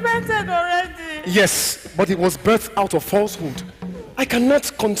 You repented already. Yes, but it was birthed out of falsehood. I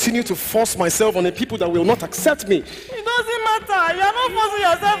cannot continue to force myself on a people that will not accept me. It doesn't matter. You are not forcing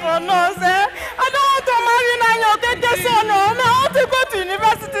yourself on us. I don't want to marry Nanyo Keke Sono. I want to go to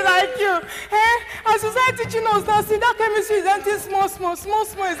university like you. As society teaching us now, see that chemistry is entering small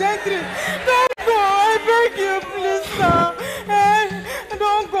is entering. Don't go. I beg you, please, sir.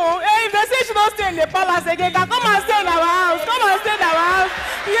 Don't go. If they say she don't stay in the palace again, come and stay in our house. Come and stay in our house.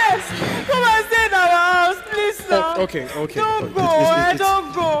 Yes, come and stay in our house, please, sir. Okay. Don't go.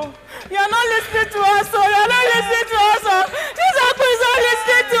 Don't go. You're not listening to us, so you're not listening to us. This uncle is not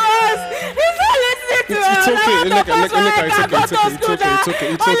listening to us. He's not listening to us. It's okay.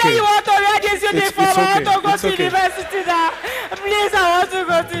 Only you want to wear this uniform. I want to go to university now. Please, I want to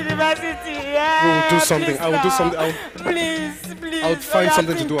go to university. Yeah. We'll do something. I will do something. Please. I'll find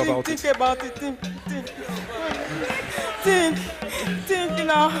something to do about it. Think about it. Think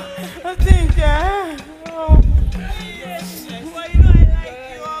now. Think, Oh.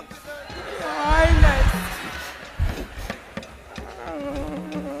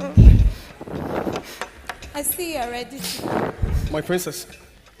 I see you're ready. My princess,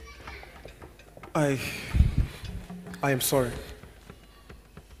 I am sorry.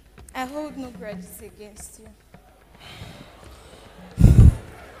 I hold no grudges against you.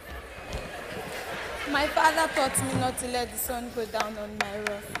 My father taught me not to let the sun go down on my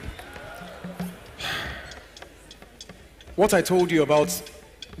wrath. What I told you about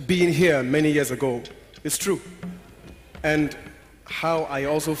being here many years ago is true. And how I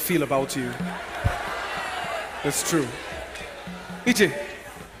also feel about you is true. EJ,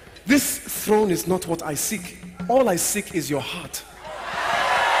 this throne is not what I seek. All I seek is your heart.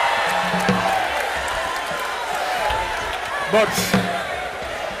 But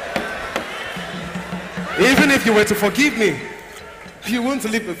even if you were to forgive me, you wouldn't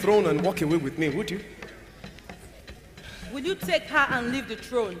leave the throne and walk away with me, would you? Will you take her and leave the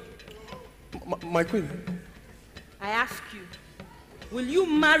throne? My queen. I ask you, will you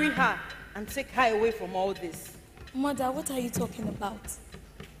marry her and take her away from all this? Mother, what are you talking about?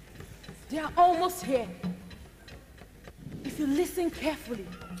 They are almost here. If you listen carefully,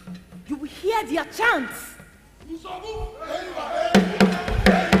 you will hear their chants.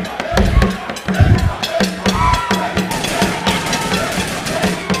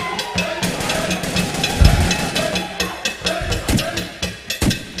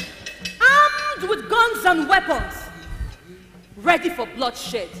 Armed with guns and weapons, ready for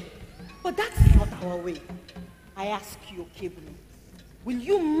bloodshed. But that's not our way. I ask you, Okebuni, will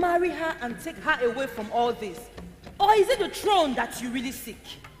you marry her and take her away from all this? Or is it the throne that you really seek?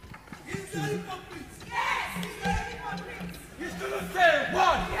 He's very hypocrite. Yes, he's very hypocrite. You shouldn't say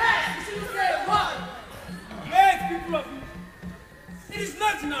one. Yes, you shouldn't say one. Yes, people of you. It is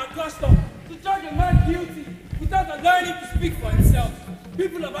not in our custom to judge a man guilty without allowing him to speak for himself.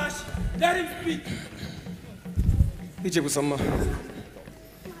 People of Ash, let him speak. Ijebu-sama,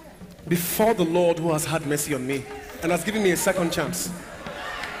 before the Lord who has had mercy on me and has given me a second chance,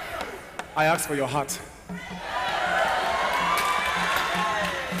 I ask for your heart.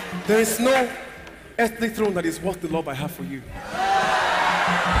 There is no earthly throne that is worth the love I have for you.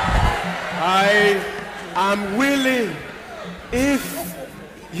 I am willing, if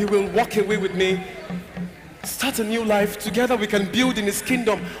you will walk away with me, start a new life. Together we can build in his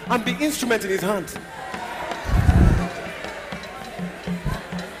kingdom and be instrument in his hands.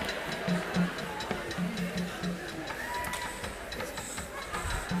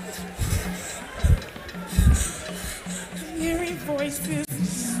 Hearing voices.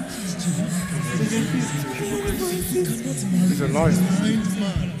 He's a liar.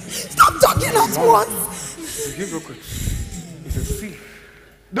 Stop talking at once. He's a thief.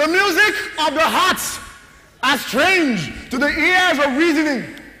 The music of the heart are strange to the ears of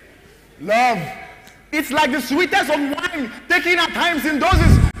reasoning. Love, it's like the sweetest of wine, taken at times in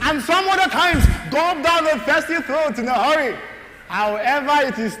doses, and some other times gulped down the thirsty throat in a hurry. However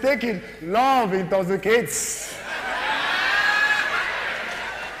it is taken, love intoxicates.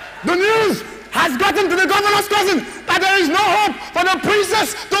 The news has gotten to the governor's cousin that there is no hope for the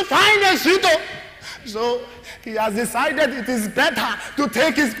princess to find a suitor. So he has decided it is better to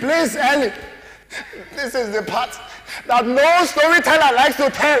take his place early. This is the part that no storyteller likes to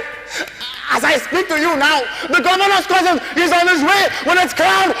tell. As I speak to you now, the governor's cousin is on his way with its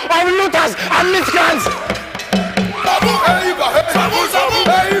crowd of looters and miscreants.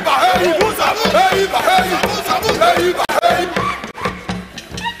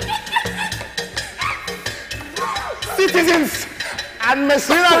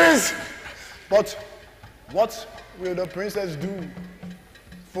 But what will the princess do?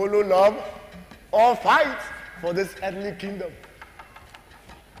 Follow love or fight for this earthly kingdom?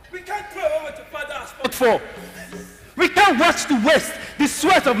 We can't throw away what your father has fought for. We can't watch to waste the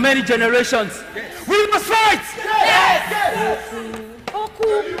sweat of many generations. Yes. We must fight! Yes! Oku,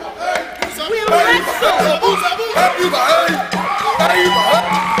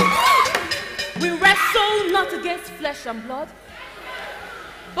 we wrestle not against flesh and blood,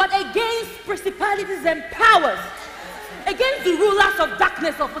 but against principalities and powers, against the rulers of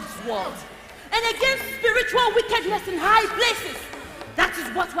darkness of this world, and against spiritual wickedness in high places. That is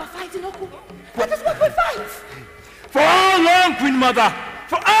what we're fighting, Oku. That is what we fight. For how long, Queen Mother?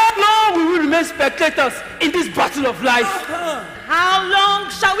 For how long will we remain spectators in this battle of life? How long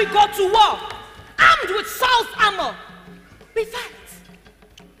shall we go to war, armed with Saul's armor? We fight.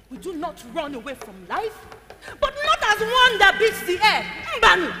 We do not run away from life, but not as one that beats the air,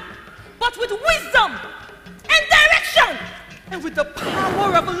 Mbanu, but with wisdom and direction, and with the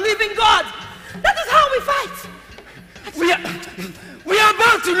power of a living God. That is how we fight. We are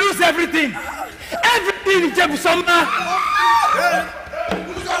about to lose everything. Everything in Jebusoma.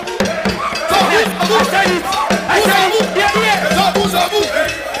 I said it.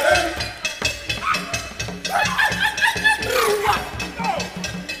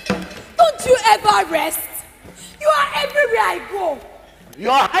 Don't you ever rest? You are everywhere I go.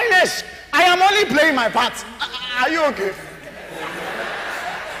 Your Highness, I am only playing my part. Are you okay?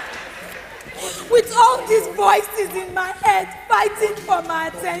 With all these voices in my head fighting for my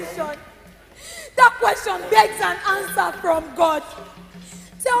attention, that question begs an answer from God.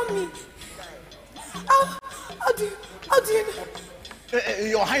 Tell me, how do you know?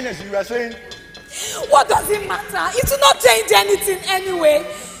 Your Highness, you were saying? What does it matter? It will not change anything anyway.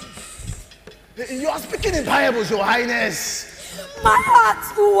 You are speaking in parables, Your Highness. My heart,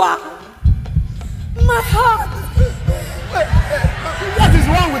 Uwa. My heart. What is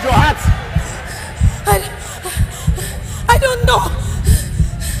wrong with your heart? I don't know.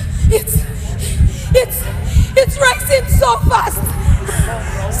 It's racing so fast.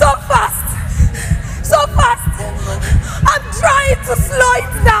 So fast. So fast. I'm trying to slow it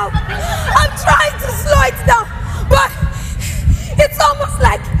down. But it's almost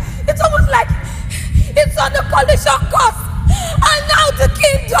like it's on the collision course. And now the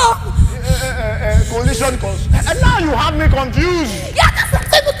kingdom. Collision course. And now you have me confused. Yeah, that's a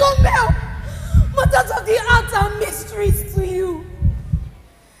typical male. Matters of the heart are mysteries to you.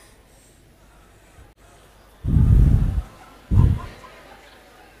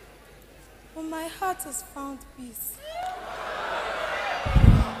 But my heart has found peace.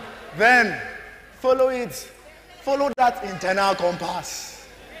 Then follow it. Follow that internal compass.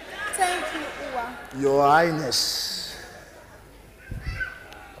 Thank you, Uwa. Your Highness.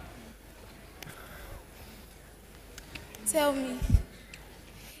 Tell me,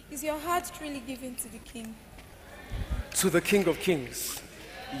 is your heart truly given to the king? To the King of Kings,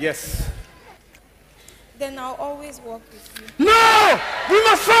 yes. Then I'll always walk with you. No! We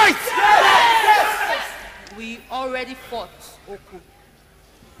must fight! Yes. We already fought, Oku.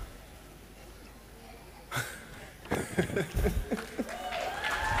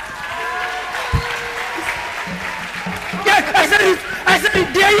 Yes, I said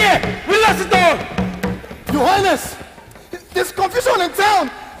it, they're here. We lost it all. Your Highness, there's confusion in town.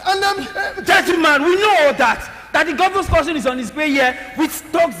 And gentlemen, we know all that the governor's cousin is on his way here with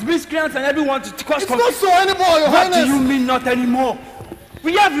thugs, miscreants, and everyone to cause confusion. It's not so anymore, Your Highness. What do you mean not anymore?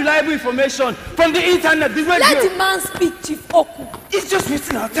 We have reliable information from the internet. Let the man speak, Chief Oku. It's just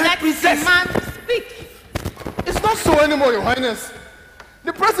wasting our time, Let princess. the man speak. It's not so anymore, Your Highness.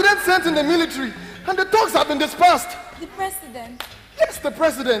 The president sent in the military, and the thugs have been dispersed. The president? Yes, the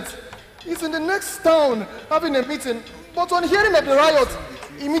president. He's in the next town having a meeting, but on hearing of the riot,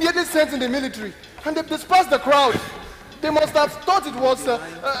 he immediately sent in the military, and they dispersed the crowd. They must have thought it was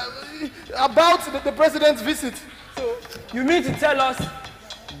about the president's visit. So, you mean to tell us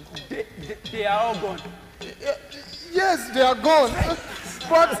they are all gone? Yes, they are gone.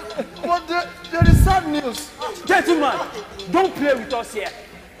 But there is sad news. Gentlemen, don't play with us here.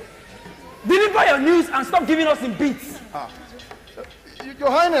 Deliver your news and stop giving us in beats.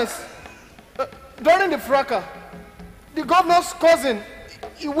 Your Highness, during the fracas, the governor's cousin,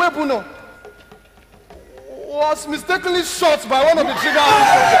 Iwebuno, was mistakenly shot by one of the trigger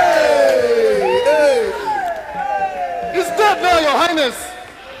officers. He's dead now, Your Highness.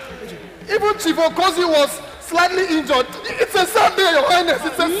 Even Chief Okozi was slightly injured. It's a sad day, Your Highness.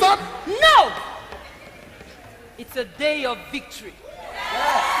 It's a sad... No! It's a day of victory.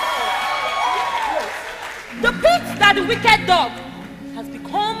 The pit that the wicked dog has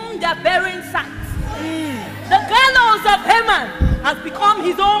become their burying sites. The gallows of Haman has become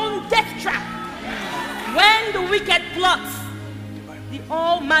his own death trap. When the wicked plots, the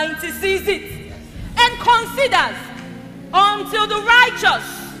Almighty sees it and considers until the righteous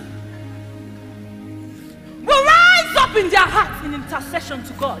will rise up in their hearts in intercession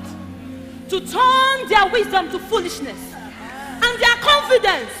to God to turn their wisdom to foolishness and their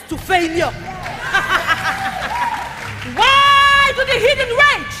confidence to failure. Why do the heathen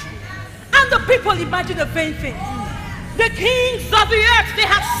rage and the people imagine a vain thing? The kings of the earth, they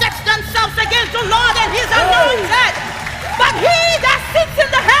have set themselves against the Lord and his anointed. But he that sits in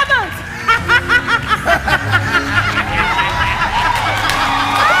the heavens,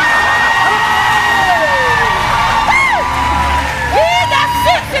 he that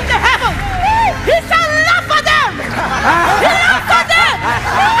sits in the heavens, he shall laugh at them. He laughs at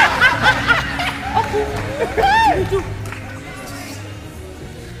them.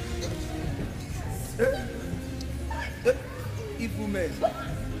 Evil men.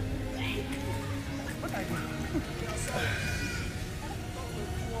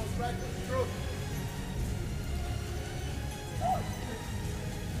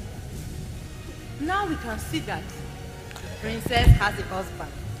 Now we can see that the princess has a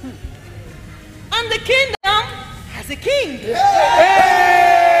husband. And the kingdom has a king.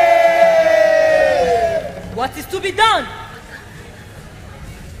 What is to be done?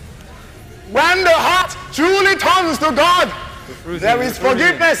 When the heart truly turns to God, there is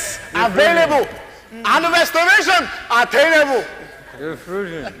forgiveness available and restoration attainable.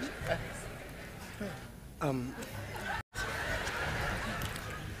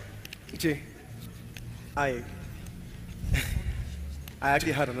 Jay, I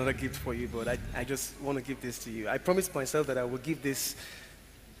actually had another gift for you, but I just want to give this to you. I promised myself that I will give this,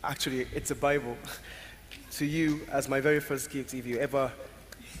 actually, it's a Bible, to you as my very first gift if you ever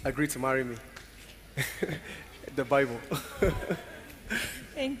agree to marry me. The Bible.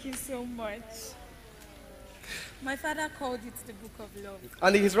 Thank you so much. My father called it the book of love.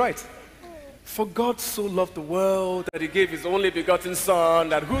 And he's right. For God so loved the world that he gave his only begotten Son,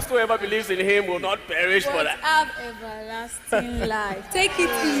 that whosoever believes in him will not perish but have everlasting life. Take it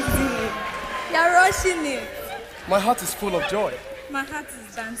easy. You're rushing it. My heart is full of joy. My heart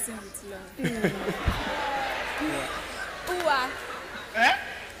is dancing with love. Uwa,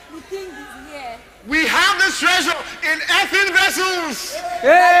 the king is here. We have this treasure in earthen vessels.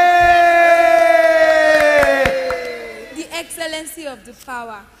 The excellency of the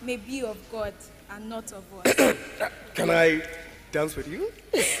power may be of God and not of us. Can I dance with you?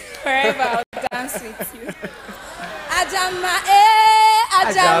 Forever I'll dance with you. Ajama,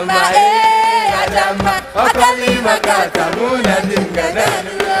 Ajama, Ajama, Akali Makata, Muna Dingana,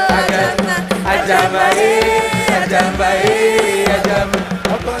 Ajama, Ajama, Ajama, Ajama,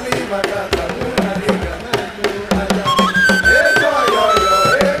 Akali Makata, Muna Dingana, Ajama, Ego, yo, yo,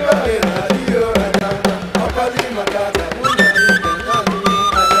 Ego, yo, Ajama, Akali Makata, Muna Dingana,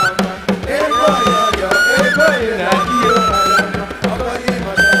 Ajama, Ego, yo, yo, Ego, yo, Akali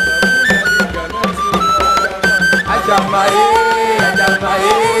Makata, Muna Dingana, Ajama,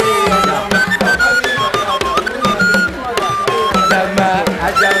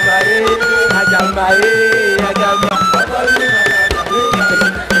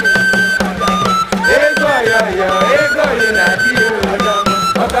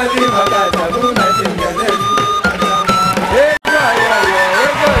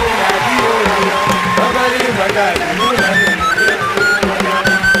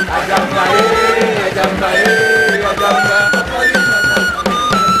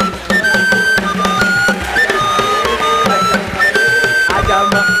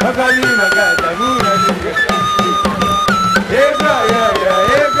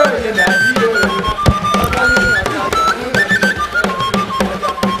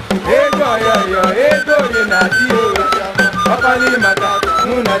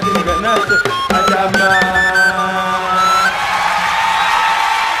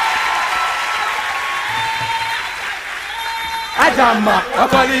 Ajama,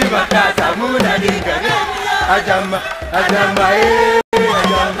 Akali Makata, Muna Dingana, Ajama, Ajama,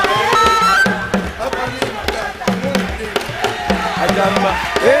 Ajama, Akali Makata, Muna Dingana, Ajama,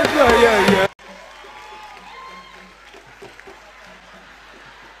 Ego, yo, yo.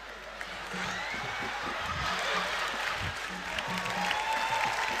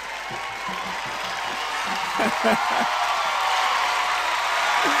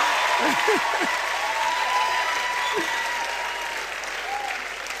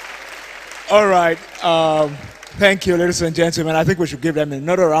 All right. Thank you, ladies and gentlemen. I think we should give them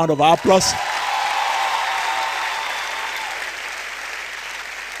another round of applause.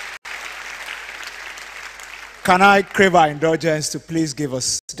 Can I crave our indulgence to please give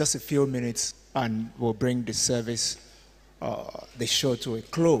us just a few minutes and we'll bring the service, the show to a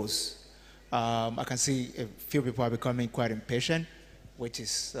close. I can see a few people are becoming quite impatient, which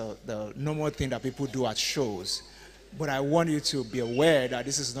is the normal thing that people do at shows. But I want you to be aware that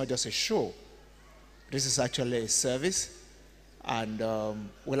this is not just a show. This is actually a service. And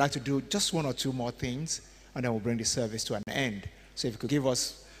we'd like to do just one or two more things, and then we'll bring the service to an end. So if you could give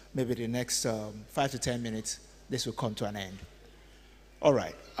us maybe the next 5 to 10 minutes, this will come to an end. All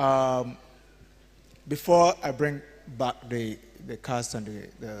right. Before I bring back the cast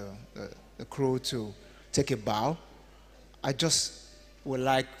and the crew to take a bow, I just would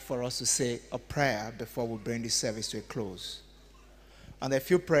like for us to say a prayer before we bring this service to a close. And there are a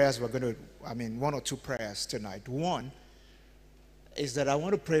few prayers we're going to, one or two prayers tonight. One is that I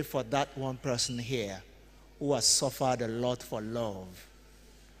want to pray for that one person here who has suffered a lot for love,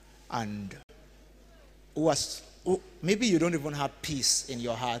 and maybe you don't even have peace in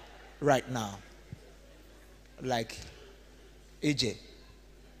your heart right now, like AJ.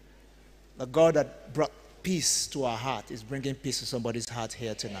 The God that brought peace to our heart is bringing peace to somebody's heart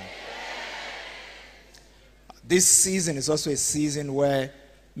here tonight. This season is also a season where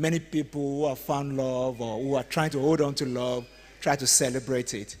many people who have found love or who are trying to hold on to love try to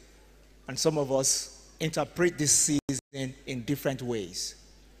celebrate it. And some of us interpret this season in different ways.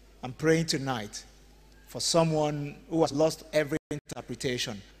 I'm praying tonight for someone who has lost every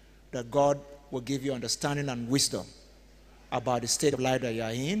interpretation, that God will give you understanding and wisdom about the state of life that you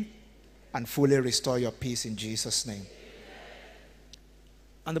are in and fully restore your peace in Jesus' name.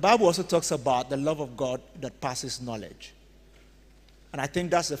 And the Bible also talks about the love of God that passes knowledge. And I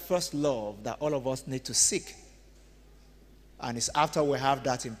think that's the first love that all of us need to seek. And it's after we have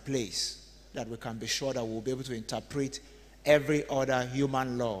that in place that we can be sure that we'll be able to interpret every other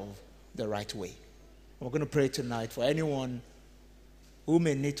human love the right way. We're going to pray tonight for anyone who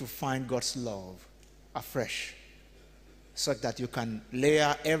may need to find God's love afresh, such that you can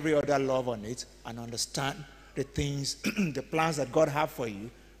layer every other love on it and understand the things, the plans that God has for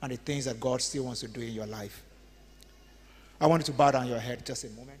you and the things that God still wants to do in your life. I want you to bow down your head just a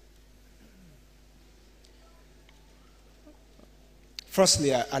moment.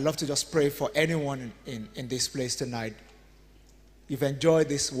 Firstly, I'd love to just pray for anyone in this place tonight. You've enjoyed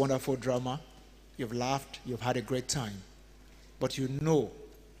this wonderful drama. You've laughed. You've had a great time. But you know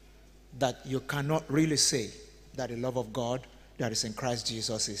that you cannot really say that the love of God that is in Christ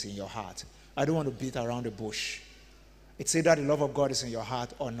Jesus is in your heart. I don't want to beat around the bush. It's either the love of God is in your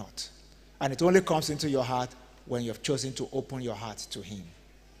heart or not. And it only comes into your heart when you've chosen to open your heart to Him.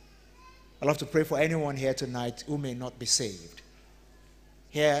 I'd love to pray for anyone here tonight who may not be saved.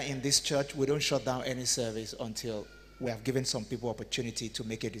 Here in this church, we don't shut down any service until we have given some people opportunity to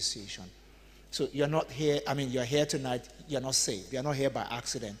make a decision. So you're not here, you're here tonight, you're not saved. You're not here by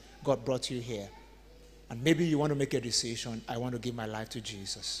accident. God brought you here. And maybe you want to make a decision, I want to give my life to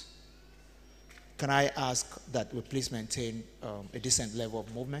Jesus. Can I ask that we please maintain a decent level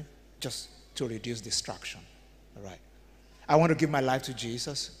of movement just to reduce distraction? All right. I want to give my life to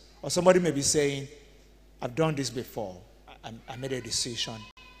Jesus. Or somebody may be saying, I've done this before. I made a decision,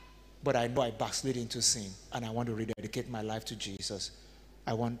 but I know I backslid into sin, and I want to rededicate my life to Jesus.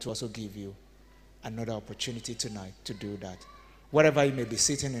 I want to also give you another opportunity tonight to do that. Wherever you may be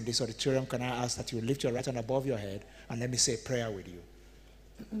sitting in this auditorium, can I ask that you lift your right hand above your head and let me say a prayer with you.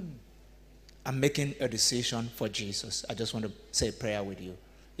 I'm making a decision for Jesus. I just want to say a prayer with you.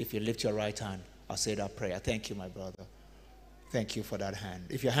 If you lift your right hand, I'll say that prayer. Thank you, my brother. Thank you for that hand.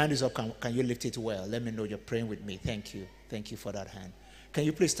 If your hand is up, can you lift it well? Let me know you're praying with me. Thank you. Thank you for that hand. Can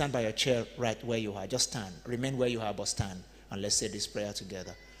you please stand by your chair right where you are? Just stand. Remain where you are, but stand. And let's say this prayer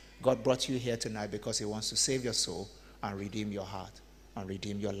together. God brought you here tonight because He wants to save your soul and redeem your heart and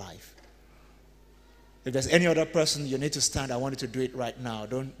redeem your life. If there's any other person you need to stand, I want you to do it right now.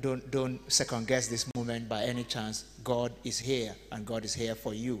 Don't second guess this moment by any chance. God is here, and God is here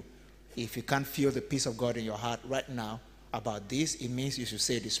for you. If you can't feel the peace of God in your heart right now about this, it means you should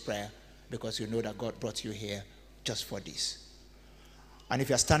say this prayer because you know that God brought you here just for this. And if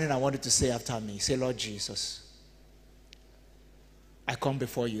you're standing, I want you to say after me, say, Lord Jesus, I come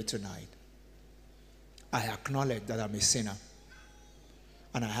before you tonight. I acknowledge that I'm a sinner,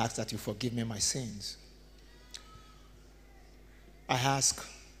 and I ask that you forgive me my sins. I ask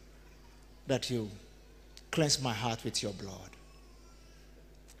that you cleanse my heart with your blood.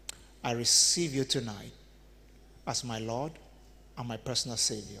 I receive you tonight as my Lord and my personal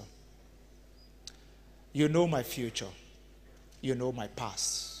Savior. You know my future. You know my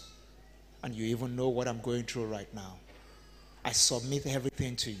past. And you even know what I'm going through right now. I submit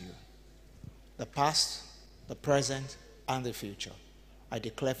everything to you. The past, the present, and the future. I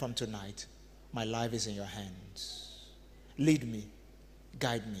declare from tonight, my life is in your hands. Lead me,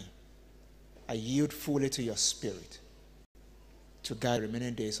 guide me. I yield fully to your spirit to guide the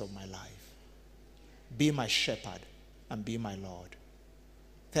remaining days of my life. Be my shepherd and be my Lord.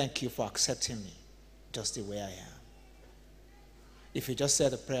 Thank you for accepting me just the way I am. If you just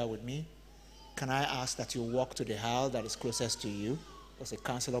said the prayer with me, can I ask that you walk to the aisle that is closest to you? There's a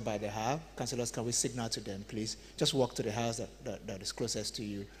counselor by the aisle. Counselors, can we signal to them, please? Just walk to the house that is closest to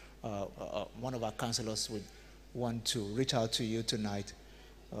you. One of our counselors would want to reach out to you tonight,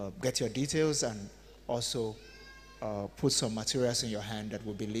 get your details, and also put some materials in your hand that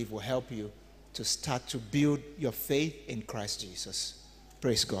we believe will help you to start to build your faith in Christ Jesus.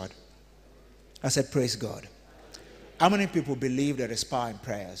 Praise God. I said, praise God. How many people believe there is power in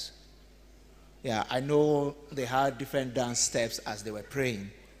prayers? Yeah, I know they had different dance steps as they were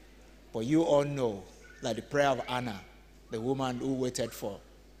praying, but you all know, like the prayer of Anna, the woman who waited for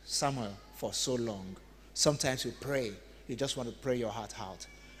Samuel for so long. Sometimes you pray, you just want to pray your heart out.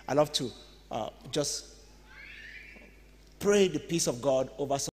 I love to just pray the peace of God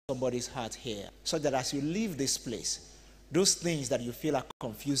over somebody's heart here, so that as you leave this place, those things that you feel are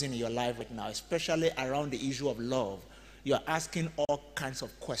confusing in your life right now, especially around the issue of love, you're asking all kinds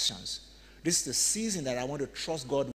of questions. This is the season that I want to trust God